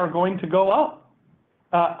prices are going to go up.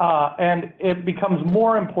 And it becomes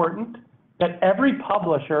more important that every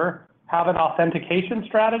publisher have an authentication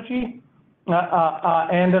strategy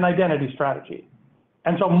and an identity strategy.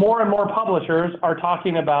 And so more and more publishers are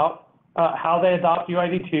talking about how they adopt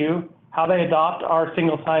UID2, how they adopt our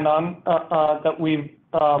single sign-on that we've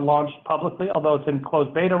launched publicly, although it's in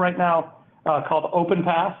closed beta right now, called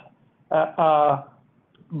OpenPass.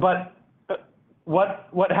 But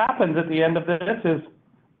what happens at the end of this is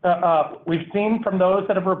we've seen from those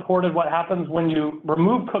that have reported what happens when you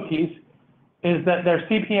remove cookies is that their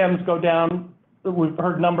CPMs go down. We've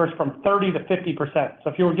heard numbers from 30 to 50%. So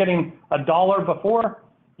if you were getting $1 before,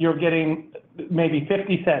 you're getting maybe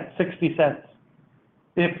 50 cents, 60 cents.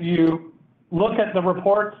 If you look at the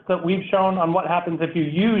reports that we've shown on what happens if you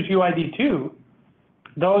use UID2,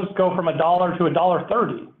 those go from $1 to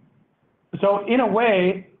 $1.30. So in a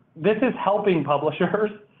way, this is helping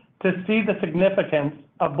publishers to see the significance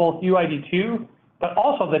of both UID2, but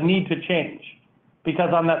also the need to change.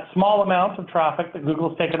 Because on that small amount of traffic that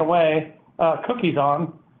Google's taken away cookies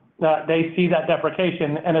on, they see that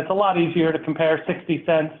deprecation, and it's a lot easier to compare 60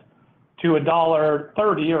 cents to $1.30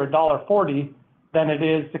 or $1.40 than it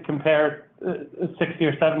is to compare 60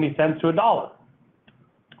 or 70 cents to $1.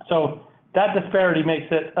 So that disparity makes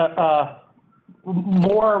it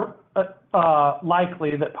more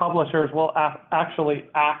likely that publishers will actually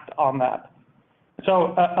act on that.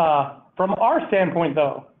 So from our standpoint,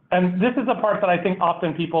 though, and this is the part that I think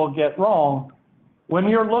often people get wrong, when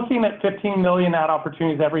you're looking at 15 million ad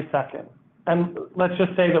opportunities every second, and let's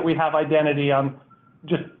just say that we have identity on,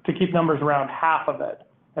 just to keep numbers around, half of it,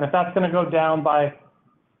 and if that's going to go down by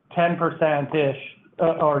 10%-ish,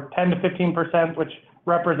 or 10 to 15%, which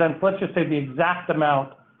represents, let's just say, the exact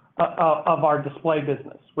amount of our display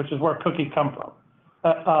business, which is where cookies come from.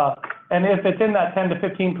 And if it's in that 10 to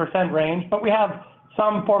 15% range, but we have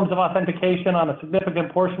some forms of authentication on a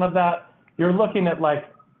significant portion of that, you're looking at like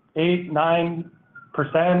 8-9%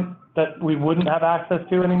 that we wouldn't have access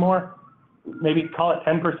to anymore. Maybe call it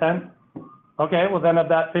 10%. Okay, well then of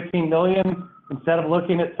that 15 million, instead of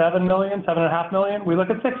looking at 7 million, 7.5 million, we look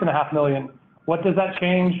at 6.5 million. What does that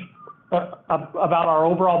change about our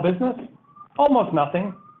overall business? Almost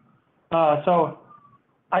nothing. So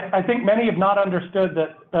I think many have not understood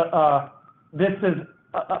that this is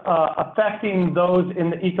affecting those in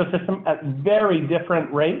the ecosystem at very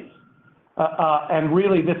different rates. And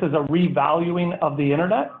really, this is a revaluing of the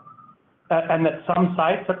internet, and that some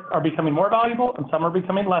sites are becoming more valuable and some are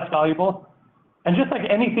becoming less valuable. And just like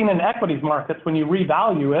anything in equities markets, when you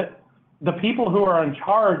revalue it, the people who are in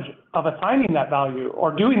charge of assigning that value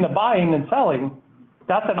or doing the buying and selling,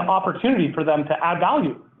 that's an opportunity for them to add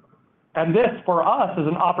value. And this, for us, is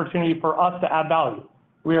an opportunity for us to add value.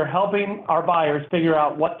 We are helping our buyers figure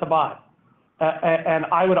out what to buy. And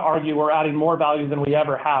I would argue we're adding more value than we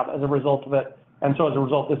ever have as a result of it. And so as a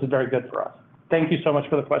result, this is very good for us. Thank you so much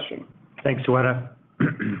for the question. Thanks, Shweta.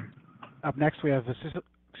 Up next, we have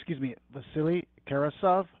Vasily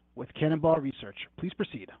Karasov with Cannonball Research. Please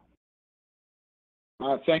proceed.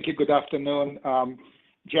 Thank you. Good afternoon.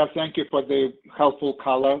 Jeff, thank you for the helpful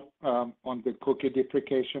color on the cookie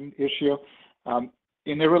deprecation issue.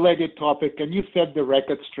 In a related topic, can you set the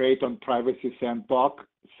record straight on Privacy Sandbox?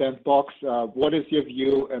 What is your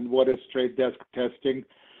view and what is Trade Desk testing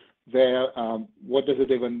there? What does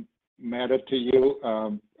it even matter to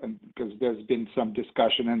you? And because there's been some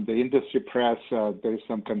discussion in the industry press, there's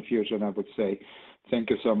some confusion, I would say. Thank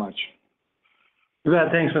you so much.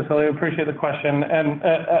 Thanks, Vasily. I appreciate the question. And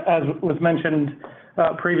as was mentioned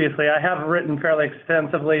previously, I have written fairly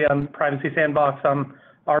extensively on Privacy Sandbox on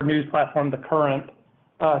our news platform, The Current.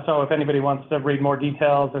 So if anybody wants to read more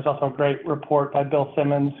details, there's also a great report by Bill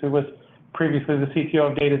Simmons, who was previously the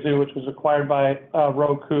CTO of DataZoo, which was acquired by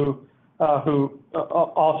Roku, who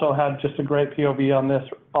also had just a great POV on this,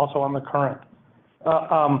 also on The Current.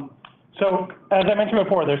 So as I mentioned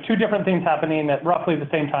before, there's two different things happening at roughly the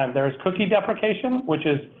same time. There's cookie deprecation, which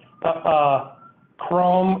is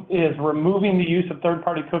Chrome is removing the use of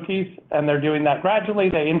third-party cookies, and they're doing that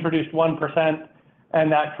gradually. They introduced 1%,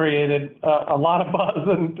 and that created a lot of buzz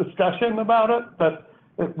and discussion about it. But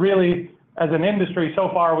it really, as an industry, so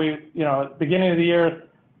far, at the beginning of the year,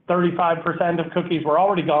 35% of cookies were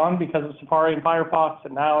already gone because of Safari and Firefox,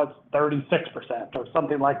 and now it's 36% or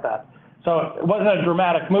something like that. So it wasn't a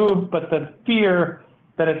dramatic move, but the fear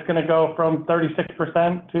that it's going to go from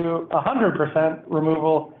 36% to 100%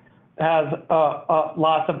 removal has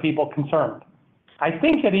lots of people concerned. I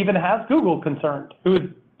think it even has Google concerned, who is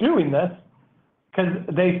doing this, because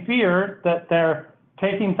they fear that they're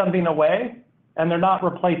taking something away and they're not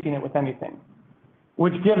replacing it with anything,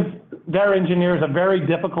 which gives their engineers a very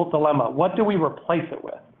difficult dilemma. What do we replace it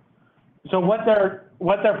with? So what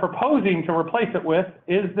they're proposing to replace it with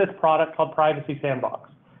is this product called Privacy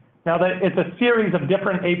Sandbox. Now, it's a series of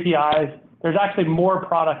different APIs. There's actually more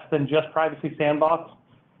products than just Privacy Sandbox,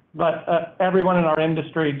 but everyone in our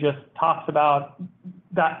industry just talks about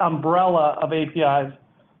that umbrella of APIs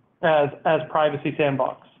as Privacy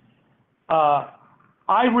Sandbox.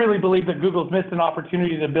 I really believe that Google's missed an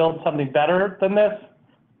opportunity to build something better than this.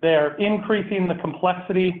 They're increasing the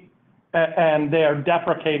complexity and they are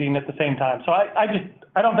deprecating at the same time. So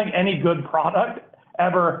I don't think any good product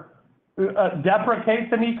ever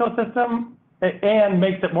deprecates an ecosystem and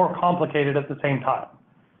makes it more complicated at the same time.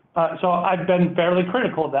 So I've been fairly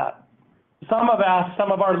critical of that. Some have asked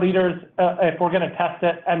some of our leaders if we're going to test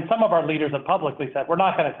it, and some of our leaders have publicly said, we're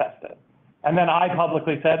not going to test it. And then I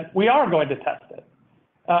publicly said, we are going to test it.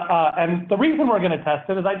 And the reason we're going to test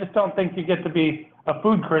it is I just don't think you get to be a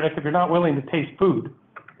food critic if you're not willing to taste food.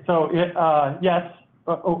 So yes,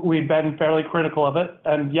 we've been fairly critical of it.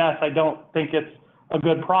 And yes, I don't think it's a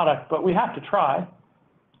good product, but we have to try.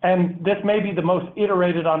 And this may be the most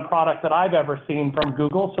iterated on product that I've ever seen from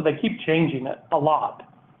Google, so they keep changing it a lot.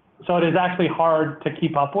 So it is actually hard to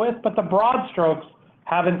keep up with, but the broad strokes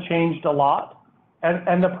haven't changed a lot.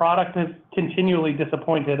 And the product is continually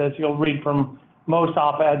disappointed, as you'll read from most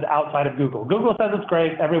op-eds outside of Google. Google says it's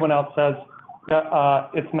great, everyone else says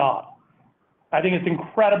it's not. I think it's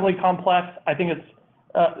incredibly complex. I think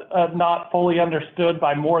it's not fully understood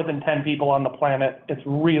by more than 10 people on the planet. It's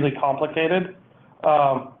really complicated.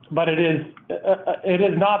 But it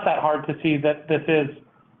is not that hard to see that this is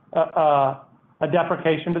a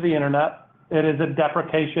deprecation to the internet. It is a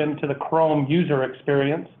deprecation to the Chrome user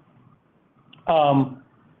experience.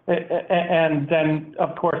 And then,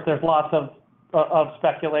 of course, there's lots of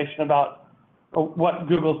speculation about what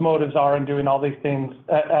Google's motives are in doing all these things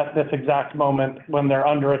at this exact moment when they're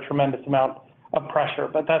under a tremendous amount of pressure.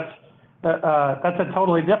 But that's a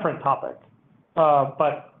totally different topic.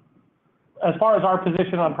 But as far as our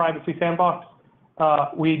position on Privacy Sandbox,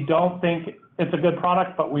 we don't think it's a good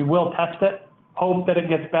product, but we will test it, hope that it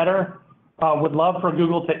gets better. Would love for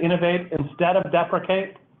Google to innovate instead of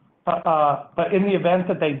deprecate. But in the event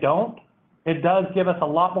that they don't, it does give us a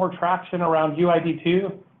lot more traction around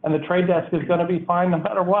UID2, and the Trade Desk is going to be fine no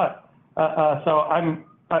matter what. So I'm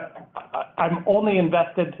only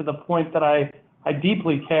invested to the point that I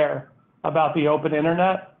deeply care about the open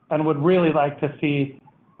internet and would really like to see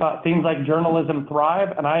things like journalism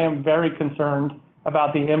thrive. And I am very concerned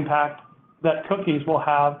about the impact that cookies will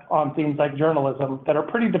have on things like journalism that are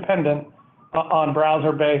pretty dependent on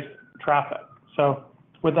browser-based traffic. So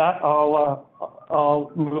with that,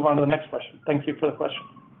 I'll move on to the next question. Thank you for the question.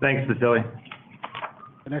 Thanks, Vasily.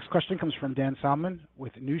 The next question comes from Dan Salmon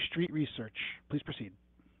with New Street Research. Please proceed.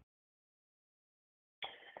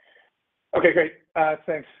 Okay, great.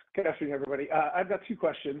 Thanks. Good afternoon, everybody. I've got two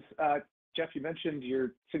questions. Jeff, you mentioned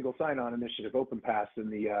your single sign-on initiative, OpenPass, in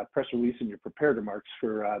the press release and your prepared remarks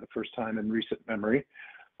for the first time in recent memory.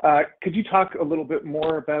 Could you talk a little bit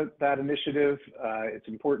more about that initiative, its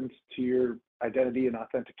importance to your identity and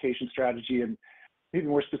authentication strategy, and maybe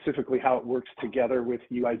more specifically how it works together with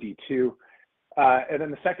UID2? And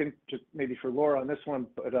then the second, just maybe for Laura on this one,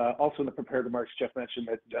 but also in the prepared remarks, Jeff mentioned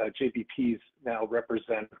that JBPs now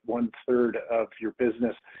represent 1/3 of your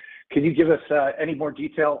business. Can you give us any more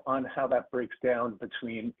detail on how that breaks down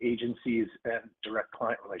between agencies and direct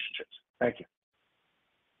client relationships? Thank you.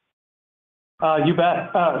 You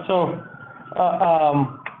bet.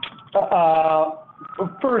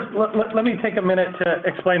 First, let me take a minute to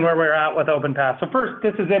explain where we're at with OpenPass. So first,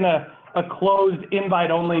 this is in a closed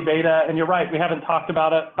invite-only beta, and you're right, we haven't talked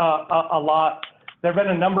about it a lot. There have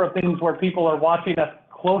been a number of things where people are watching us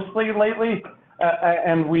closely lately,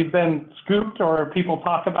 and we've been scooped, or people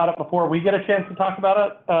talk about it before we get a chance to talk about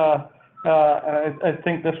it. I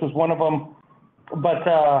think this was one of them. But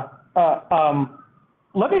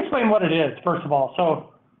let me explain what it is, first of all.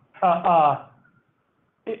 So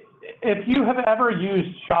if you have ever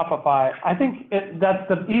used Shopify, I think that's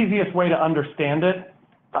the easiest way to understand it.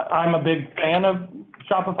 I'm a big fan of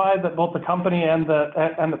Shopify, that both the company and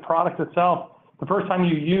the product itself. The first time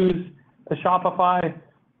you use a Shopify,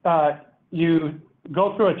 you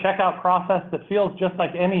go through a checkout process that feels just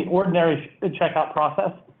like any ordinary checkout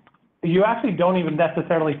process. You actually don't even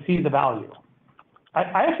necessarily see the value.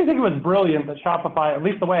 I actually think it was brilliant that Shopify, at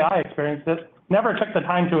least the way I experienced it, never took the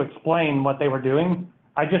time to explain what they were doing.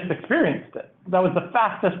 I just experienced it. That was the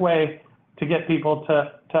fastest way to get people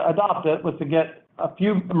to adopt it, was to get a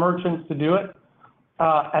few merchants to do it.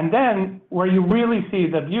 And then where you really see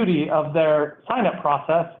the beauty of their sign-up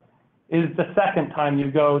process is the second time you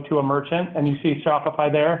go to a merchant and you see Shopify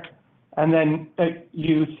there, and then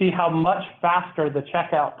you see how much faster the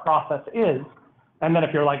checkout process is. And then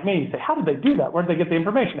if you're like me, you say, how did they do that? Where did they get the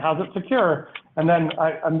information? How's it secure? And then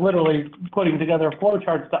I'm literally putting together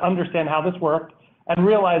flowcharts to understand how this worked and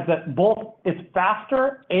realize that both it's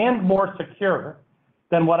faster and more secure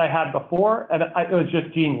than what I had before, and it was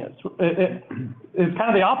just genius. It's kind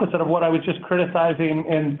of the opposite of what I was just criticizing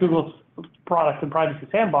in Google's product and privacy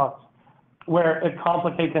sandbox, where it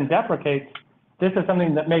complicates and deprecates. This is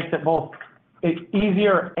something that makes it both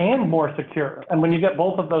easier and more secure. And when you get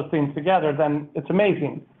both of those things together, then it's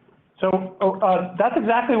amazing. So that's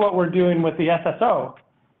exactly what we're doing with the SSO,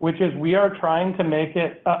 which is we are trying to make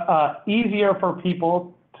it easier for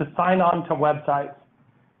people to sign on to websites.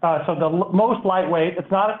 So the most lightweight,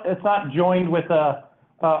 it's not joined with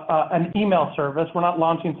an email service. We're not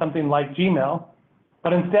launching something like Gmail,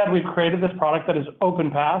 but instead we've created this product that is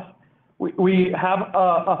OpenPass. We have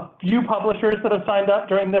a few publishers that have signed up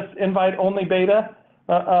during this invite-only beta.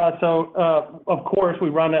 Of course, we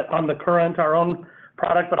run it on The Current, our own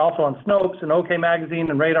product, but also on Snopes and OK Magazine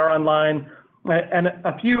and Radar Online, and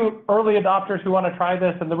a few early adopters who want to try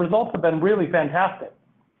this, and the results have been really fantastic.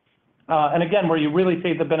 And again, where you really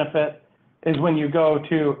see the benefit is when you go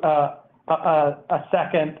to a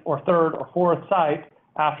second or third or fourth site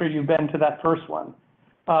after you've been to that first one.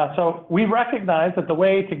 So we recognize that the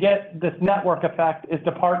way to get this network effect is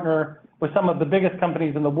to partner with some of the biggest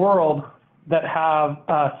companies in the world that have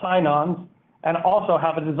sign-ons and also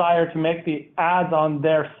have a desire to make the ads on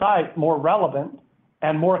their site more relevant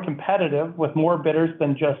and more competitive with more bidders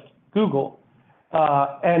than just Google.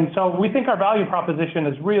 And so we think our value proposition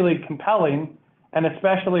is really compelling, and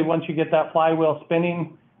especially once you get that flywheel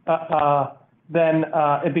spinning, then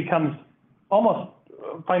it becomes almost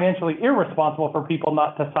financially irresponsible for people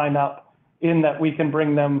not to sign up, in that we can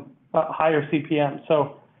bring them higher CPM.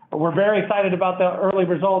 So we're very excited about the early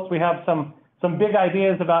results. We have some big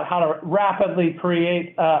ideas about how to rapidly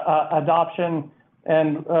create adoption,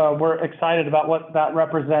 and we're excited about what that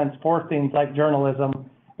represents for things like journalism,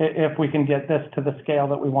 if we can get this to the scale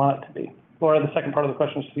that we want it to be. Laura, the second part of the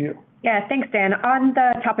question is to you. Yeah, thanks, Dan. On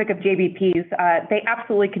the topic of JBPs, they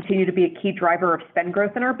absolutely continue to be a key driver of spend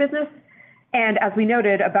growth in our business. And as we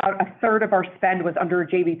noted, about a third of our spend was under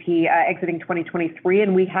JBP exiting 2023,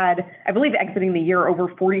 and we had, I believe, exiting the year over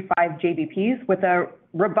 45 JBPs with a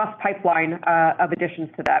robust pipeline of additions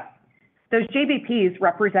to that. Those JBPs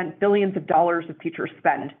represent billions of dollars of future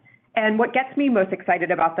spend. And what gets me most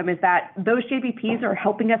excited about them is that those JBPs are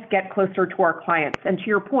helping us get closer to our clients. And to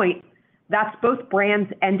your point, that's both brands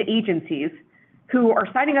and agencies who are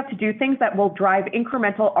signing up to do things that will drive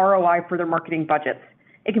incremental ROI for their marketing budgets.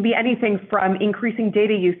 It can be anything from increasing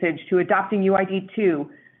data usage to adopting UID2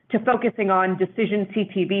 to focusing on decision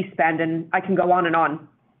CTV spend, and I can go on and on.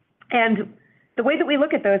 And the way that we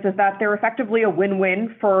look at those is that they're effectively a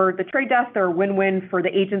win-win for the trade desk, they're a win-win for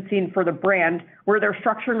the agency and for the brand, where they're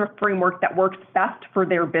structuring a framework that works best for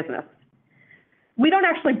their business. We don't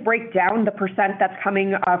actually break down the percent that's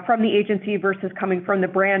coming from the agency versus coming from the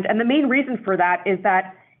brand. And the main reason for that is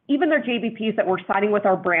that even their JBPs that we're signing with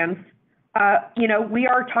our brands, we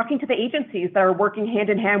are talking to the agencies that are working hand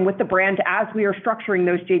in hand with the brand as we are structuring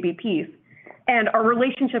those JBPs. And our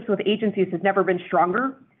relationships with agencies has never been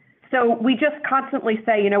stronger. So we just constantly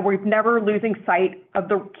say, we're never losing sight of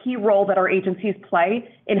the key role that our agencies play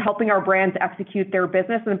in helping our brands execute their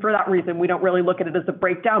business. And for that reason, we don't really look at it as a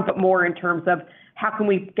breakdown, but more in terms of how can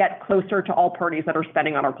we get closer to all parties that are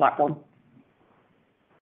spending on our platform.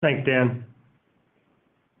 Thanks, Dan.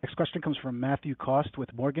 Next question comes from Matthew Cost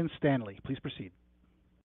with Morgan Stanley. Please proceed.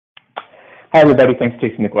 Hi, everybody. Thanks for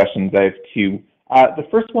taking the questions. I have two. The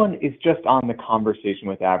first one is just on the conversation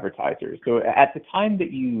with advertisers. So at the time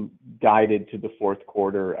that you guided to the fourth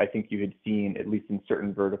quarter, I think you had seen, at least in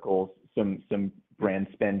certain verticals, some brand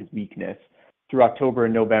spend weakness through October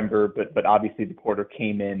and November, but obviously the quarter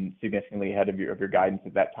came in significantly ahead of your guidance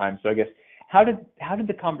at that time. So I guess, how did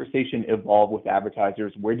the conversation evolve with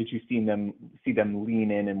advertisers? Where did you see them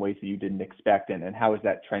lean in ways that you didn't expect, and how has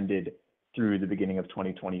that trended through the beginning of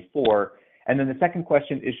 2024? And then the second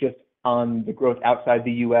question is just on the growth outside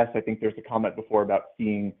the U.S. I think there's a comment before about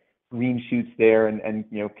seeing green shoots there and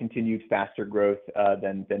continued faster growth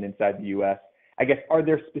than inside the U.S. I guess, are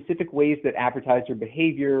there specific ways that advertiser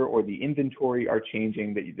behavior or the inventory are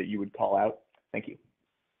changing that you would call out? Thank you.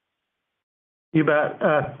 You bet.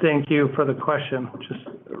 Thank you for the question. Just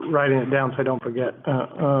writing it down so I don't forget.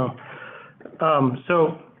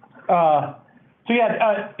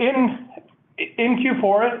 In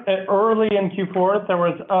Q4, early in Q4, there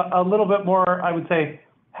was a little bit more, I would say,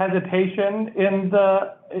 hesitation in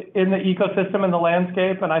the ecosystem and the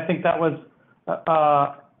landscape, and I think that was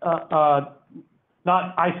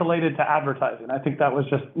not isolated to advertising. I think that was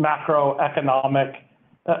just macroeconomic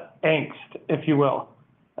angst, if you will.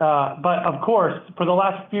 But of course, for the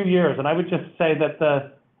last few years, and I would just say that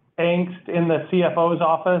the angst in the CFO's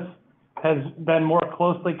office has been more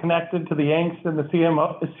closely connected to the angst in the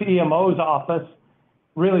CMO's office,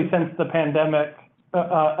 really since the pandemic,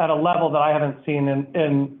 at a level that I haven't seen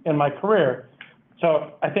in my career.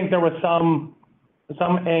 So I think there was some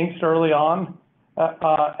angst early on,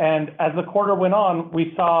 and as the quarter went on,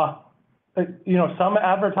 we saw, some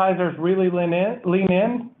advertisers really lean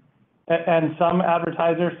in, and some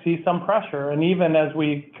advertisers see some pressure. And even as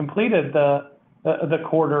we completed the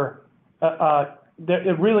quarter,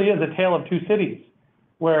 it really is a tale of two cities,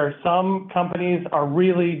 where some companies are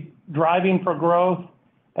really driving for growth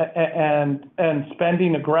and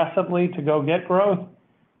spending aggressively to go get growth,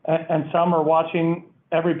 and some are watching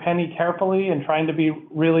every penny carefully and trying to be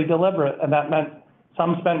really deliberate. And that meant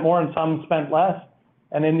some spent more and some spent less.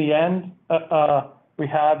 And in the end, we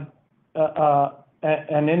had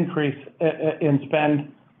an increase in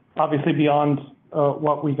spend, obviously beyond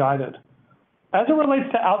what we guided. As it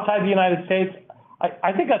relates to outside the United States,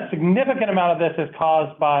 I think a significant amount of this is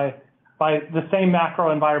caused by the same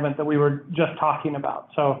macro environment that we were just talking about.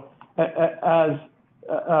 So as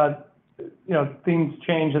things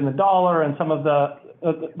change in the dollar and some of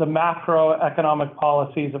the macroeconomic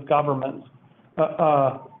policies of governments,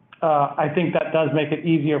 I think that does make it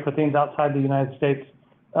easier for things outside the United States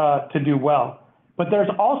to do well. But there's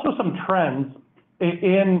also some trends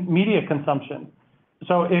in media consumption.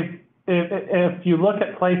 So if you look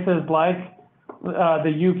at places like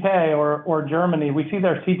the UK or Germany, we see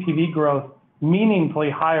their CTV growth meaningfully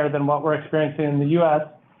higher than what we're experiencing in the US.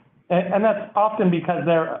 And that's often because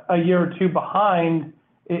they're a year or two behind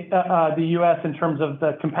the US in terms of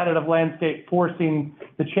the competitive landscape forcing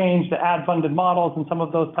the change to ad-funded models and some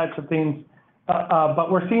of those types of things.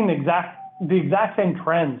 But we're seeing the exact same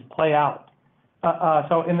trends play out.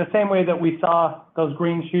 So in the same way that we saw those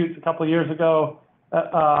green shoots a couple of years ago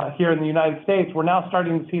here in the United States, we're now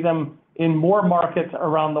starting to see them in more markets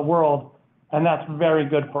around the world, and that's very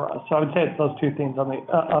good for us. So I would say it's those two things on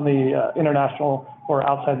the international or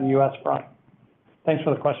outside the U.S. front. Thanks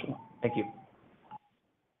for the question. Thank you.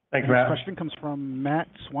 Thanks, Next Matt. question comes from Matt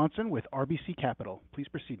Swanson with RBC Capital. Please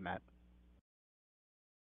proceed, Matt.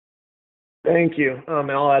 Thank you.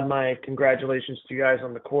 And I'll add my congratulations to you guys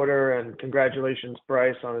on the quarter, and congratulations,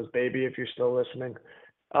 Bryce, on his baby, if you're still listening.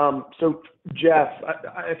 So, Jeff,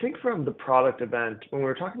 I think from the product event, when we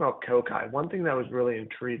were talking about Kokai, one thing that was really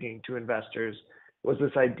intriguing to investors was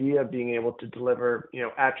this idea of being able to deliver,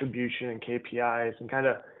 attribution and KPIs and kind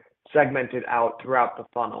of segment it out throughout the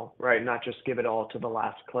funnel, right? Not just give it all to the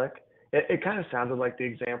last click. It kind of sounded like the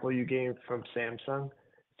example you gave from Samsung.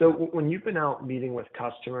 So when you've been out meeting with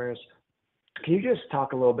customers, can you just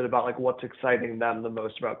talk a little bit about like what's exciting them the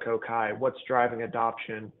most about Kokai, what's driving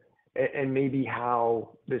adoption, and maybe how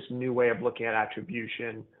this new way of looking at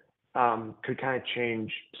attribution could kind of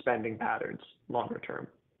change spending patterns longer term?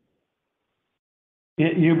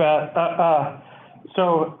 You bet.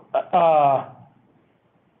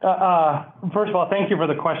 First of all, thank you for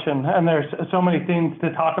the question. And there's so many things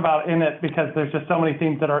to talk about in it because there's just so many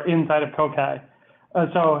things that are inside of Kokai.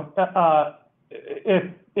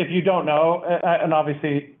 If you don't know, and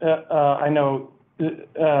obviously I know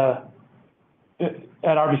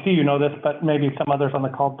at RBC you know this, but maybe some others on the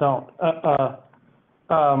call don't.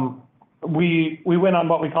 We went on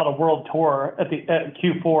what we call a world tour at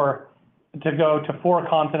Q4 to go to 4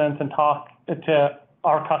 continents and talk to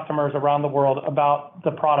our customers around the world about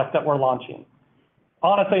the product that we're launching.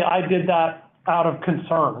 Honestly, I did that out of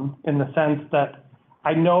concern in the sense that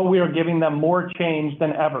I know we are giving them more change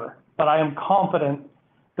than ever, but I am confident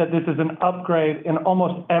that this is an upgrade in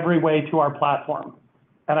almost every way to our platform.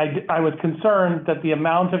 And I was concerned that the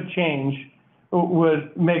amount of change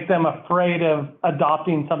would make them afraid of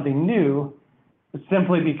adopting something new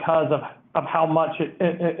simply because of how much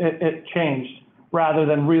it changed, rather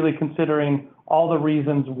than really considering all the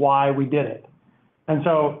reasons why we did it. And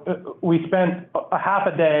so we spent a half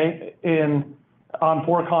a day on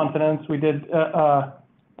 4 continents. We did,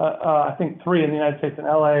 I think 3 in the United States, in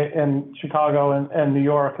LA, and Chicago, and New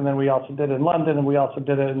York, and then we also did it in London, and we also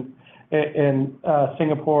did it in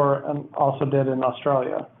Singapore, and also did in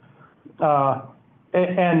Australia.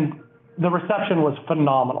 And the reception was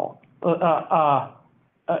phenomenal.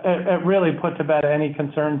 It really put to bed any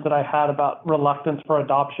concerns that I had about reluctance for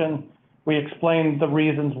adoption. We explained the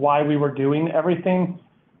reasons why we were doing everything.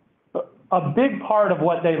 A big part of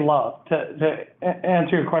what they love, to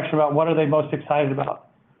answer your question about what are they most excited about,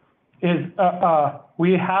 is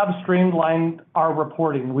we have streamlined our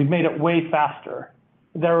reporting. We've made it way faster.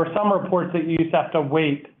 There are some reports that you used to have to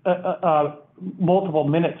wait multiple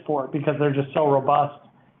minutes for because they're just so robust,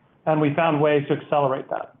 and we found ways to accelerate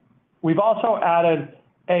that. We've also added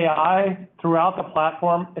AI throughout the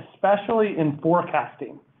platform, especially in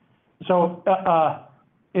forecasting. So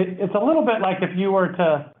it's a little bit like if you were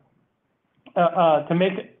to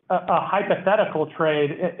make a hypothetical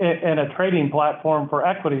trade in a trading platform for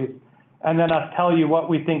equities, and then us tell you what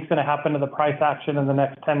we think is going to happen to the price action in the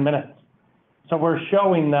next 10 minutes. So we're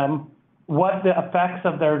showing them what the effects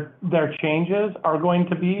of their changes are going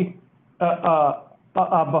to be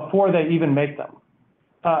before they even make them,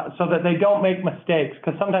 so that they don't make mistakes.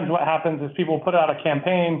 Because sometimes what happens is people put out a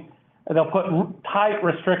campaign, and they'll put tight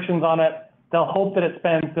restrictions on it, they'll hope that it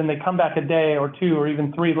spends, then they come back a day or 2 or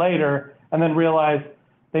even 3 later, and then realize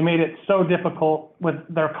they made it so difficult with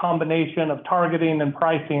their combination of targeting and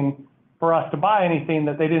pricing for us to buy anything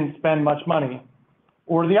that they didn't spend much money.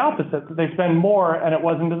 Or the opposite, they spend more and it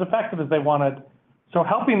wasn't as effective as they wanted. So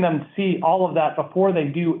helping them see all of that before they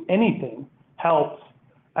do anything helps.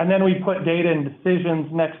 And then we put data and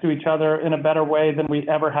decisions next to each other in a better way than we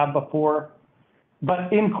ever have before.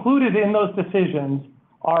 But included in those decisions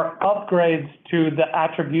are upgrades to the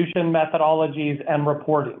attribution methodologies and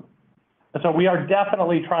reporting. So we are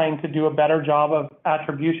definitely trying to do a better job of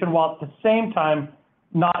attribution while at the same time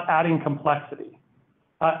not adding complexity.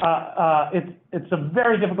 It's a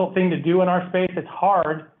very difficult thing to do in our space. It's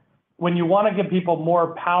hard when you want to give people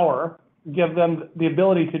more power, give them the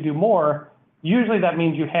ability to do more. Usually that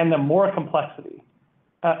means you hand them more complexity.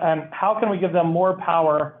 And how can we give them more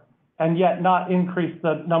power and yet not increase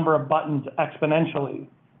the number of buttons exponentially,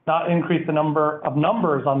 not increase the number of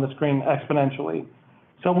numbers on the screen exponentially?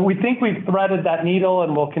 So we think we've threaded that needle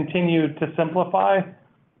and we'll continue to simplify,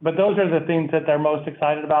 but those are the things that they're most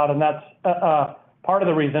excited about, and that's part of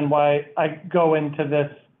the reason why I go into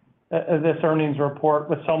this earnings report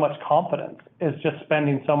with so much confidence, is just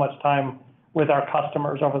spending so much time with our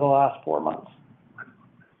customers over the last 4 months.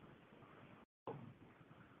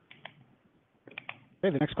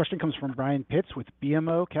 Okay, the next question comes from Brian Pitts with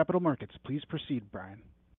BMO Capital Markets. Please proceed, Brian.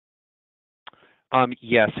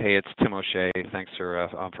 Yes. Hey, it's Tim O'Shea. Thanks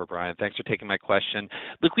for Brian. Thanks for taking my question.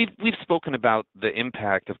 Look, we've spoken about the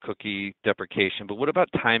impact of cookie deprecation, but what about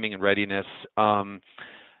timing and readiness?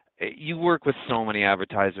 You work with so many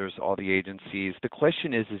advertisers, all the agencies. The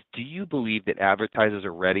question is do you believe that advertisers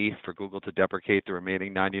are ready for Google to deprecate the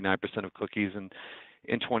remaining 99% of cookies in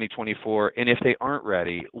 2024? And if they aren't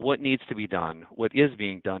ready, what needs to be done? What is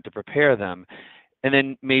being done to prepare them? And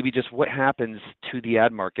then maybe just what happens to the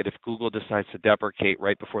ad market if Google decides to deprecate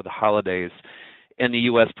right before the holidays in the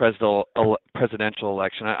U.S. presidential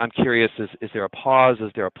election? I'm curious, is there a pause?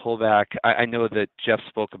 Is there a pullback? I know that Jeff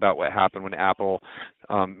spoke about what happened when Apple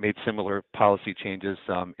made similar policy changes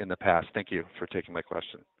in the past. Thank you for taking my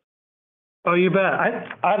question. Oh, you bet.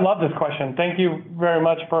 I love this question. Thank you very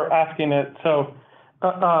much for asking it. So,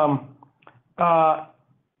 of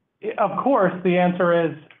course, the answer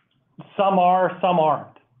is some are, some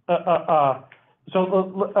aren't. So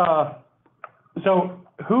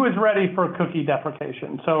who is ready for cookie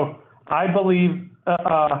deprecation? So I believe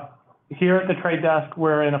here at the Trade Desk,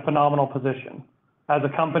 we're in a phenomenal position. As a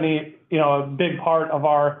company, a big part of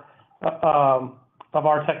our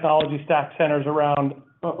technology stack centers around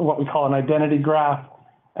what we call an identity graph,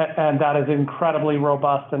 and that is incredibly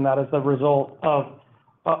robust, and that is the result of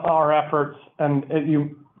our efforts. And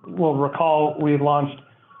you will recall we launched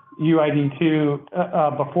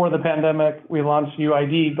UID2 before the pandemic. We launched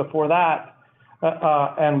UID before that.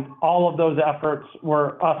 And all of those efforts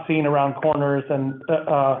were us seeing around corners, and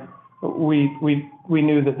we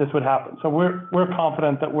knew that this would happen. So we're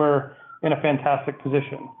confident that we're in a fantastic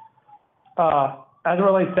position. As it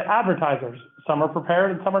relates to advertisers, some are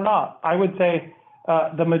prepared and some are not. I would say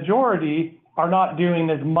the majority are not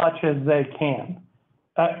doing as much as they can.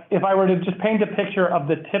 If I were to just paint a picture of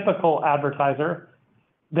the typical advertiser,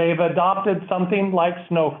 they've adopted something like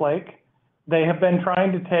Snowflake. They have been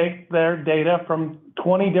trying to take their data from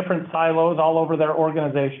 20 different silos all over their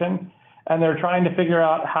organization, and they're trying to figure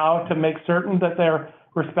out how to make certain that they're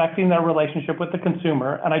respecting their relationship with the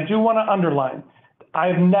consumer. And I do want to underline,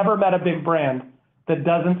 I've never met a big brand that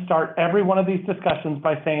doesn't start every one of these discussions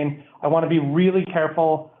by saying, I want to be really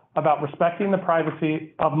careful about respecting the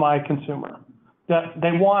privacy of my consumer. That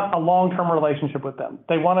they want a long-term relationship with them.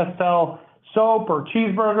 They want to sell soap or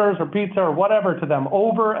cheeseburgers or pizza or whatever to them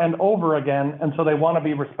over and over again, and so they want to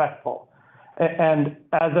be respectful. And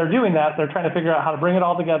as they're doing that, they're trying to figure out how to bring it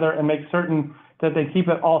all together and make certain that they keep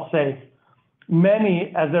it all safe.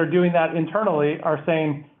 Many, as they're doing that internally, are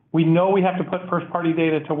saying, we know we have to put first-party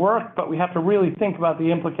data to work, but we have to really think about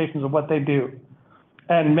the implications of what they do.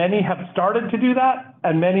 And many have started to do that,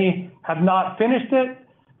 and many have not finished it.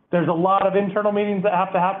 There's a lot of internal meetings that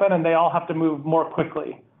have to happen, and they all have to move more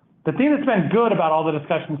quickly. The thing that's been good about all the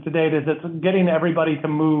discussions to date is it's getting everybody to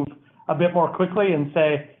move a bit more quickly and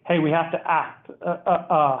say, hey, we have to act.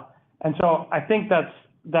 And so I think that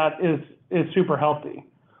is super healthy.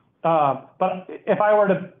 But if I were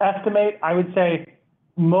to estimate, I would say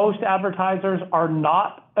most advertisers are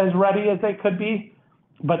not as ready as they could be,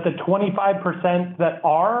 but the 25% that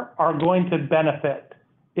are going to benefit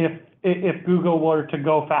if Google were to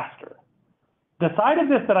go faster. The side of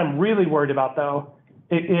this that I'm really worried about, though,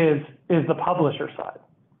 is the publisher side.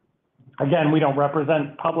 Again, we don't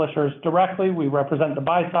represent publishers directly. We represent the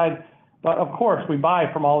buy side. But of course, we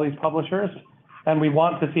buy from all these publishers, and we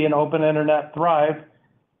want to see an open internet thrive.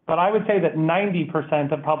 But I would say that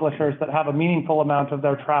 90% of publishers that have a meaningful amount of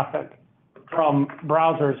their traffic from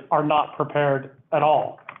browsers are not prepared at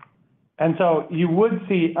all. And so you would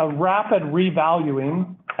see a rapid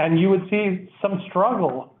revaluing, and you would see some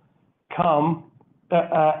struggle come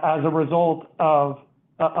as a result of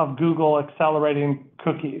Google accelerating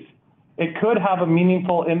cookies. It could have a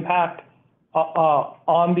meaningful impact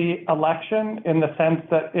on the election in the sense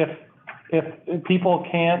that if people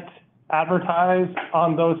can't advertise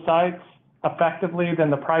on those sites effectively,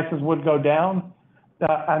 then the prices would go down.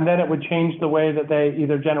 And then it would change the way that they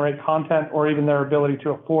either generate content or even their ability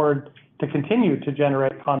to afford to continue to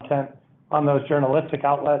generate content on those journalistic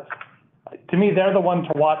outlets. To me, they're the ones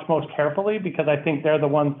to watch most carefully because I think they're the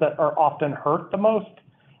ones that are often hurt the most,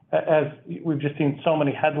 as we've just seen so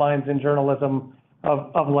many headlines in journalism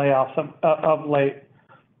of layoffs of late.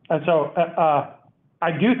 And so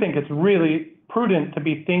I do think it's really prudent to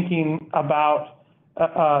be thinking about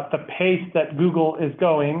the pace that Google is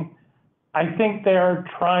going. I think they're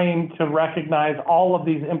trying to recognize all of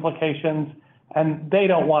these implications, and they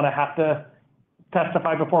don't want to have to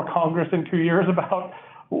testify before Congress in 2 years about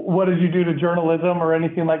what did you do to journalism or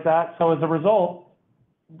anything like that. So as a result,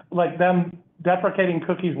 like them deprecating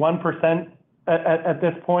cookies 1% at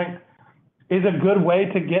this point is a good way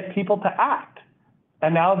to get people to act.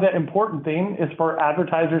 And now the important thing is for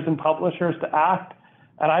advertisers and publishers to act.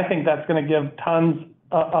 And I think that's going to give tons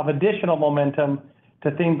of additional momentum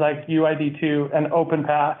to things like UID2 and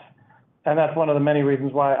OpenPath. And that's one of the many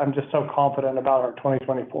reasons why I'm just so confident about our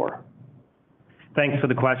 2024. Thanks for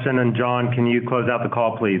the question. And John, can you close out the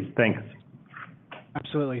call, please? Thanks.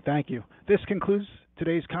 Absolutely. Thank you. This concludes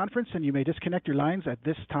today's conference, and you may disconnect your lines at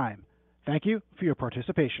this time. Thank you for your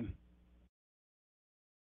participation.